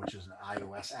Locker Room, which is an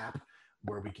iOS app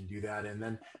where we can do that. And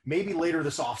then maybe later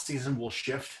this off season we'll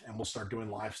shift and we'll start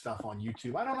doing live stuff on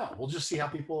YouTube. I don't know. We'll just see how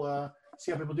people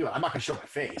do it. I'm not going to show my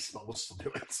face, but we'll still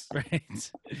do it.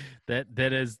 Right.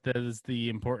 That is the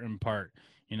important part.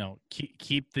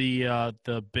 Keep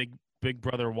the big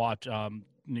brother watch.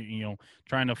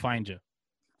 Trying to find you.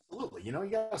 Absolutely. You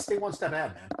got to stay one step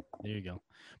ahead, man. There you go.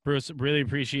 Bruce, really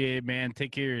appreciate it, man.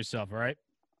 Take care of yourself, all right?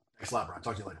 Thanks a lot, Brian.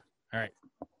 Talk to you later. All right.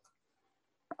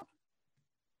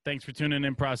 Thanks for tuning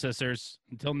in, processors.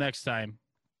 Until next time,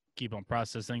 keep on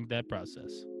processing that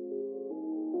process.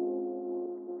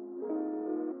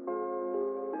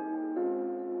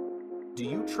 Do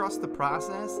you trust the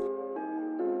process?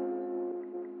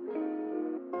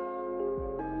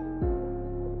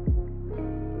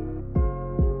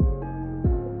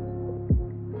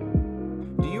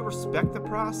 Do you respect the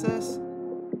process?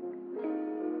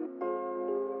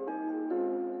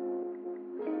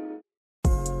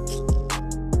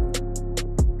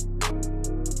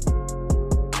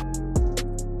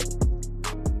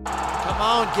 Come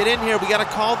on, get in here. We got to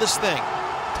call this thing.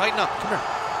 Tighten up. Come here.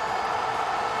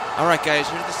 All right, guys,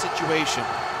 here's the situation.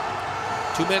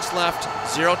 2 minutes left,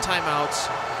 0 timeouts,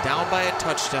 down by a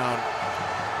touchdown.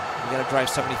 We got to drive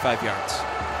 75 yards.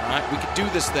 All right, we can do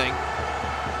this thing.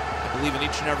 I believe in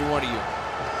each and every one of you.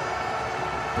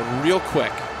 But real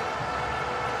quick,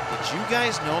 did you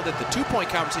guys know that the 2 Point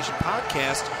Conversation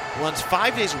podcast runs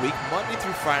 5 days a week, Monday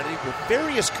through Friday, with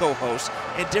various co-hosts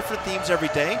and different themes every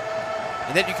day?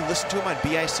 And then you can listen to them on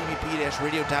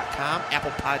bicbp-radio.com,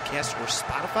 Apple Podcasts, or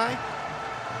Spotify.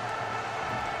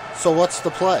 So what's the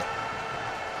play?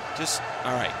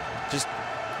 All right.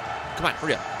 Come on,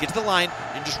 hurry up. Get to the line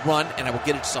and just run, and I will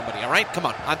get it to somebody, all right? Come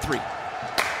on 3.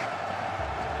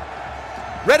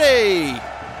 Ready!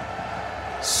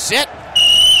 Set!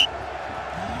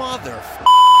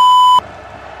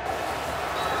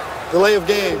 Delay of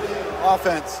game.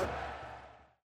 Offense.